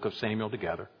 or the book of Samuel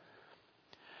together.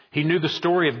 He knew the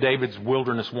story of David's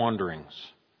wilderness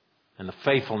wanderings and the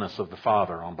faithfulness of the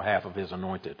Father on behalf of his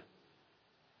anointed.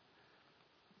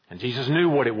 And Jesus knew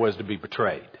what it was to be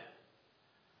betrayed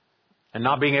and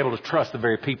not being able to trust the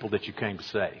very people that you came to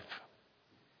save.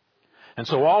 And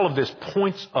so all of this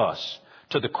points us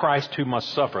to the Christ who must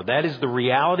suffer. That is the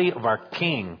reality of our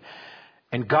King.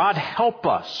 And God help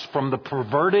us from the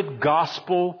perverted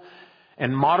gospel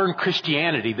and modern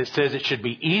Christianity that says it should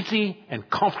be easy and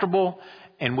comfortable,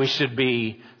 and we should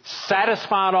be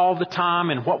satisfied all the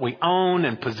time in what we own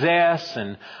and possess,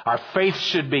 and our faith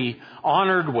should be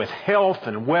honored with health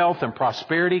and wealth and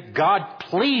prosperity. God,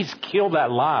 please kill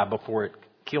that lie before it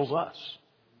kills us.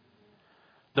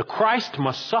 The Christ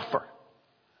must suffer,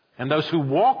 and those who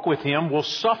walk with him will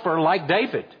suffer like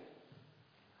David,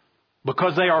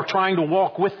 because they are trying to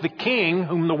walk with the King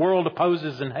whom the world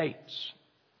opposes and hates.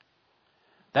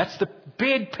 That's the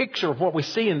big picture of what we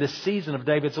see in this season of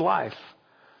David's life.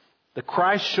 The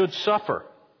Christ should suffer.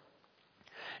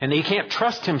 And he can't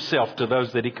trust himself to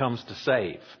those that he comes to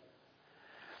save.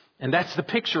 And that's the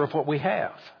picture of what we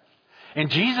have. And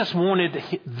Jesus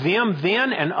wanted them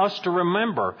then and us to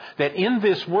remember that in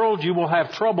this world you will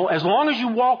have trouble as long as you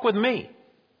walk with me.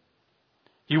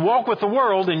 You walk with the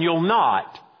world and you'll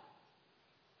not.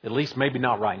 At least maybe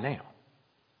not right now.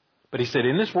 But he said,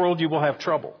 in this world you will have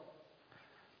trouble.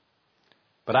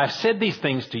 But I've said these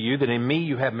things to you that in me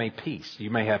you have made peace. You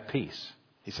may have peace.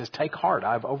 He says, take heart,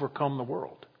 I've overcome the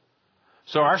world.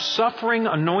 So our suffering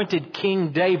anointed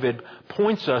King David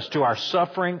points us to our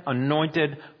suffering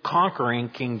anointed conquering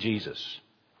King Jesus.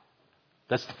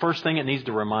 That's the first thing it needs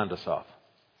to remind us of.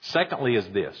 Secondly is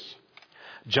this.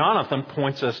 Jonathan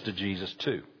points us to Jesus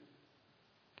too.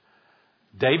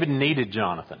 David needed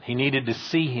Jonathan. He needed to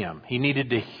see him. He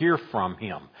needed to hear from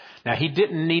him. Now, he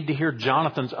didn't need to hear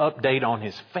Jonathan's update on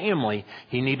his family.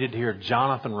 He needed to hear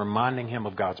Jonathan reminding him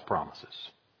of God's promises.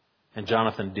 And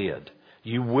Jonathan did.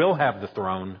 You will have the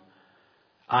throne.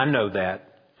 I know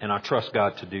that, and I trust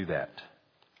God to do that.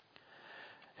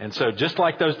 And so just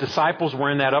like those disciples were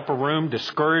in that upper room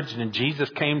discouraged and Jesus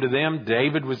came to them,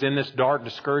 David was in this dark,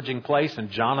 discouraging place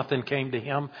and Jonathan came to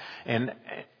him. And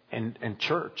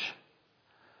church,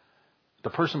 the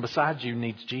person beside you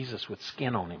needs Jesus with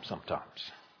skin on him sometimes.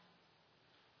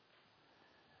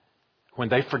 When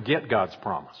they forget God's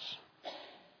promise.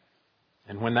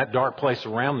 And when that dark place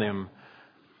around them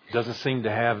doesn't seem to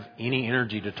have any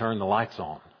energy to turn the lights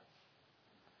on.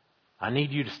 I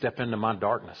need you to step into my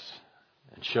darkness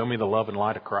and show me the love and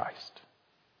light of Christ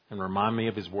and remind me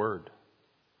of His Word.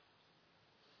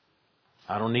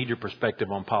 I don't need your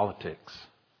perspective on politics.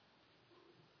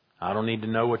 I don't need to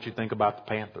know what you think about the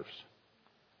Panthers.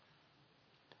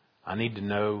 I need to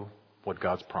know what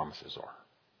God's promises are.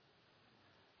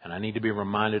 And I need to be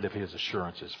reminded of His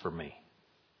assurances for me.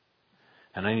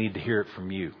 And I need to hear it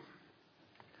from you.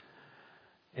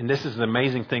 And this is the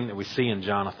amazing thing that we see in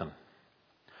Jonathan.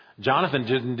 Jonathan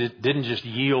didn't just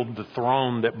yield the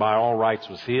throne that by all rights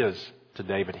was his to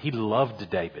David. He loved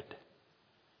David.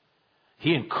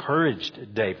 He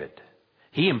encouraged David.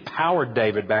 He empowered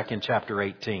David back in chapter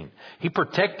 18. He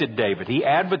protected David. He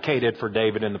advocated for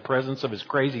David in the presence of his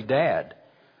crazy dad.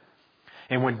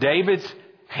 And when David's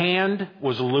hand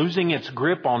was losing its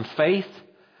grip on faith,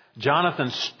 Jonathan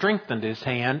strengthened his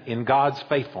hand in God's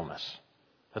faithfulness.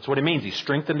 That's what it means. He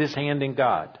strengthened his hand in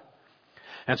God.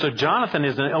 And so Jonathan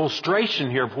is an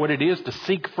illustration here of what it is to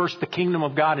seek first the kingdom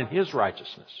of God and His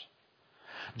righteousness.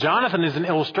 Jonathan is an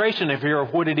illustration here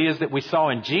of what it is that we saw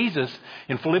in Jesus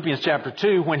in Philippians chapter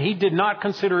 2 when He did not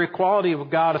consider equality with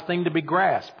God a thing to be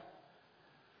grasped.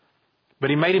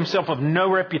 But He made Himself of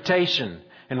no reputation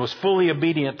and was fully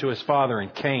obedient to His Father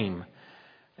and came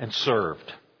and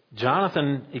served.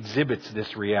 Jonathan exhibits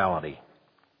this reality.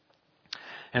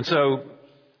 And so,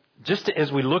 just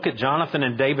as we look at Jonathan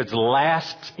and David's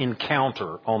last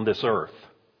encounter on this earth,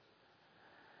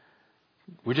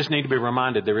 we just need to be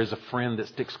reminded there is a friend that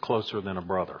sticks closer than a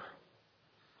brother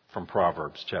from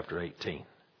Proverbs chapter 18.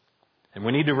 And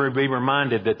we need to be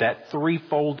reminded that that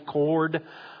threefold cord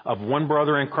of one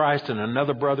brother in Christ and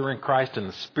another brother in Christ and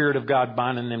the Spirit of God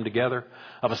binding them together,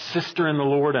 of a sister in the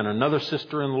Lord and another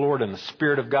sister in the Lord and the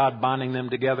Spirit of God binding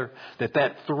them together,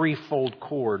 that threefold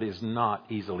cord is not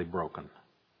easily broken.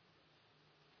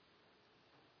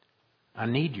 I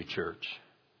need you, church.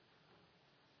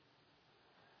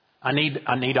 I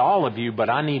need all of you, but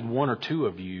I need one or two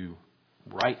of you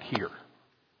right here.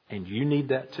 And you need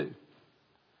that too.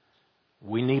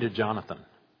 We need a Jonathan.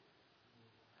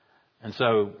 And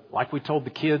so, like we told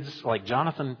the kids, like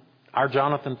our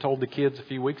Jonathan told the kids a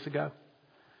few weeks ago,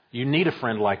 you need a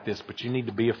friend like this, but you need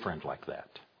to be a friend like that.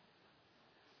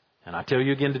 And I tell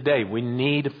you again today, we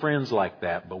need friends like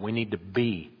that, but we need to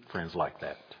be friends like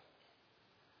that.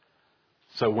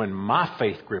 So when my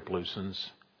faith grip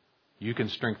loosens, you can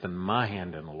strengthen my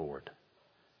hand in the Lord.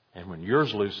 And when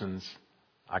yours loosens,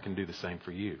 I can do the same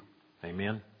for you.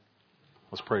 Amen?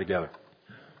 Let's pray together.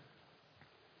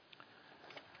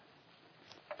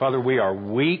 Father, we are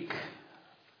weak.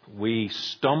 We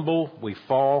stumble. We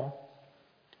fall.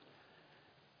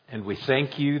 And we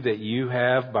thank you that you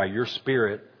have, by your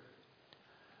Spirit,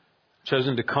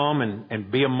 chosen to come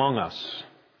and be among us.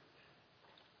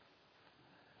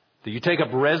 That you take up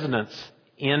residence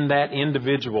in that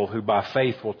individual who by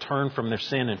faith will turn from their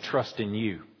sin and trust in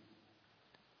you.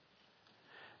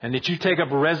 And that you take up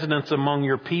residence among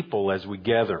your people as we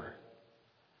gather.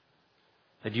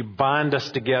 That you bind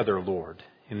us together, Lord,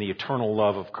 in the eternal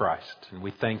love of Christ. And we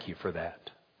thank you for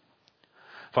that.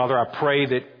 Father, I pray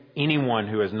that anyone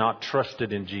who has not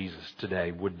trusted in Jesus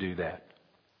today would do that.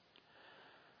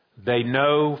 They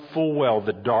know full well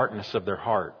the darkness of their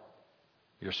heart.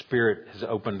 Your Spirit has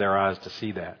opened their eyes to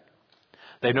see that.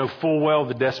 They know full well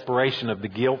the desperation of the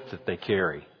guilt that they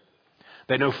carry.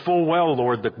 They know full well,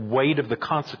 Lord, the weight of the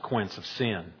consequence of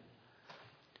sin.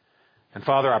 And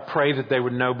Father, I pray that they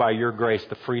would know by your grace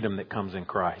the freedom that comes in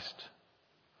Christ,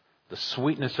 the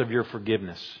sweetness of your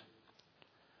forgiveness,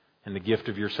 and the gift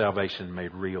of your salvation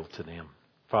made real to them.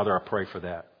 Father, I pray for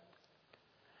that.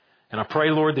 And I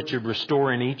pray, Lord, that you'd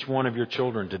restore in each one of your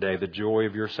children today the joy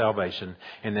of your salvation,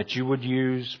 and that you would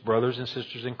use brothers and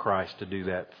sisters in Christ to do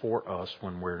that for us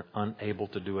when we're unable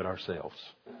to do it ourselves.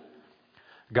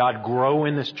 God, grow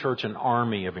in this church an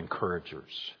army of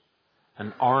encouragers,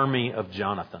 an army of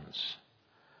Jonathans,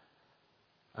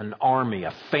 an army,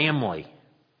 a family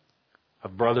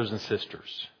of brothers and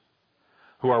sisters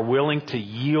who are willing to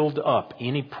yield up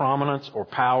any prominence or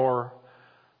power,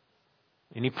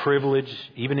 any privilege,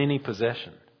 even any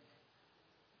possession,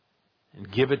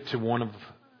 and give it to one of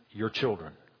your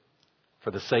children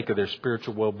for the sake of their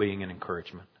spiritual well-being and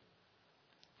encouragement.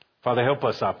 Father, help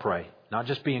us, I pray, not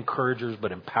just be encouragers,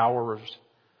 but empowerers.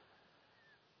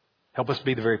 Help us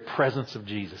be the very presence of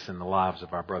Jesus in the lives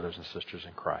of our brothers and sisters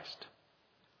in Christ.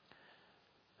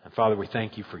 And Father, we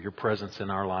thank you for your presence in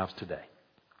our lives today.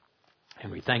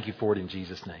 And we thank you for it in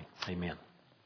Jesus' name. Amen.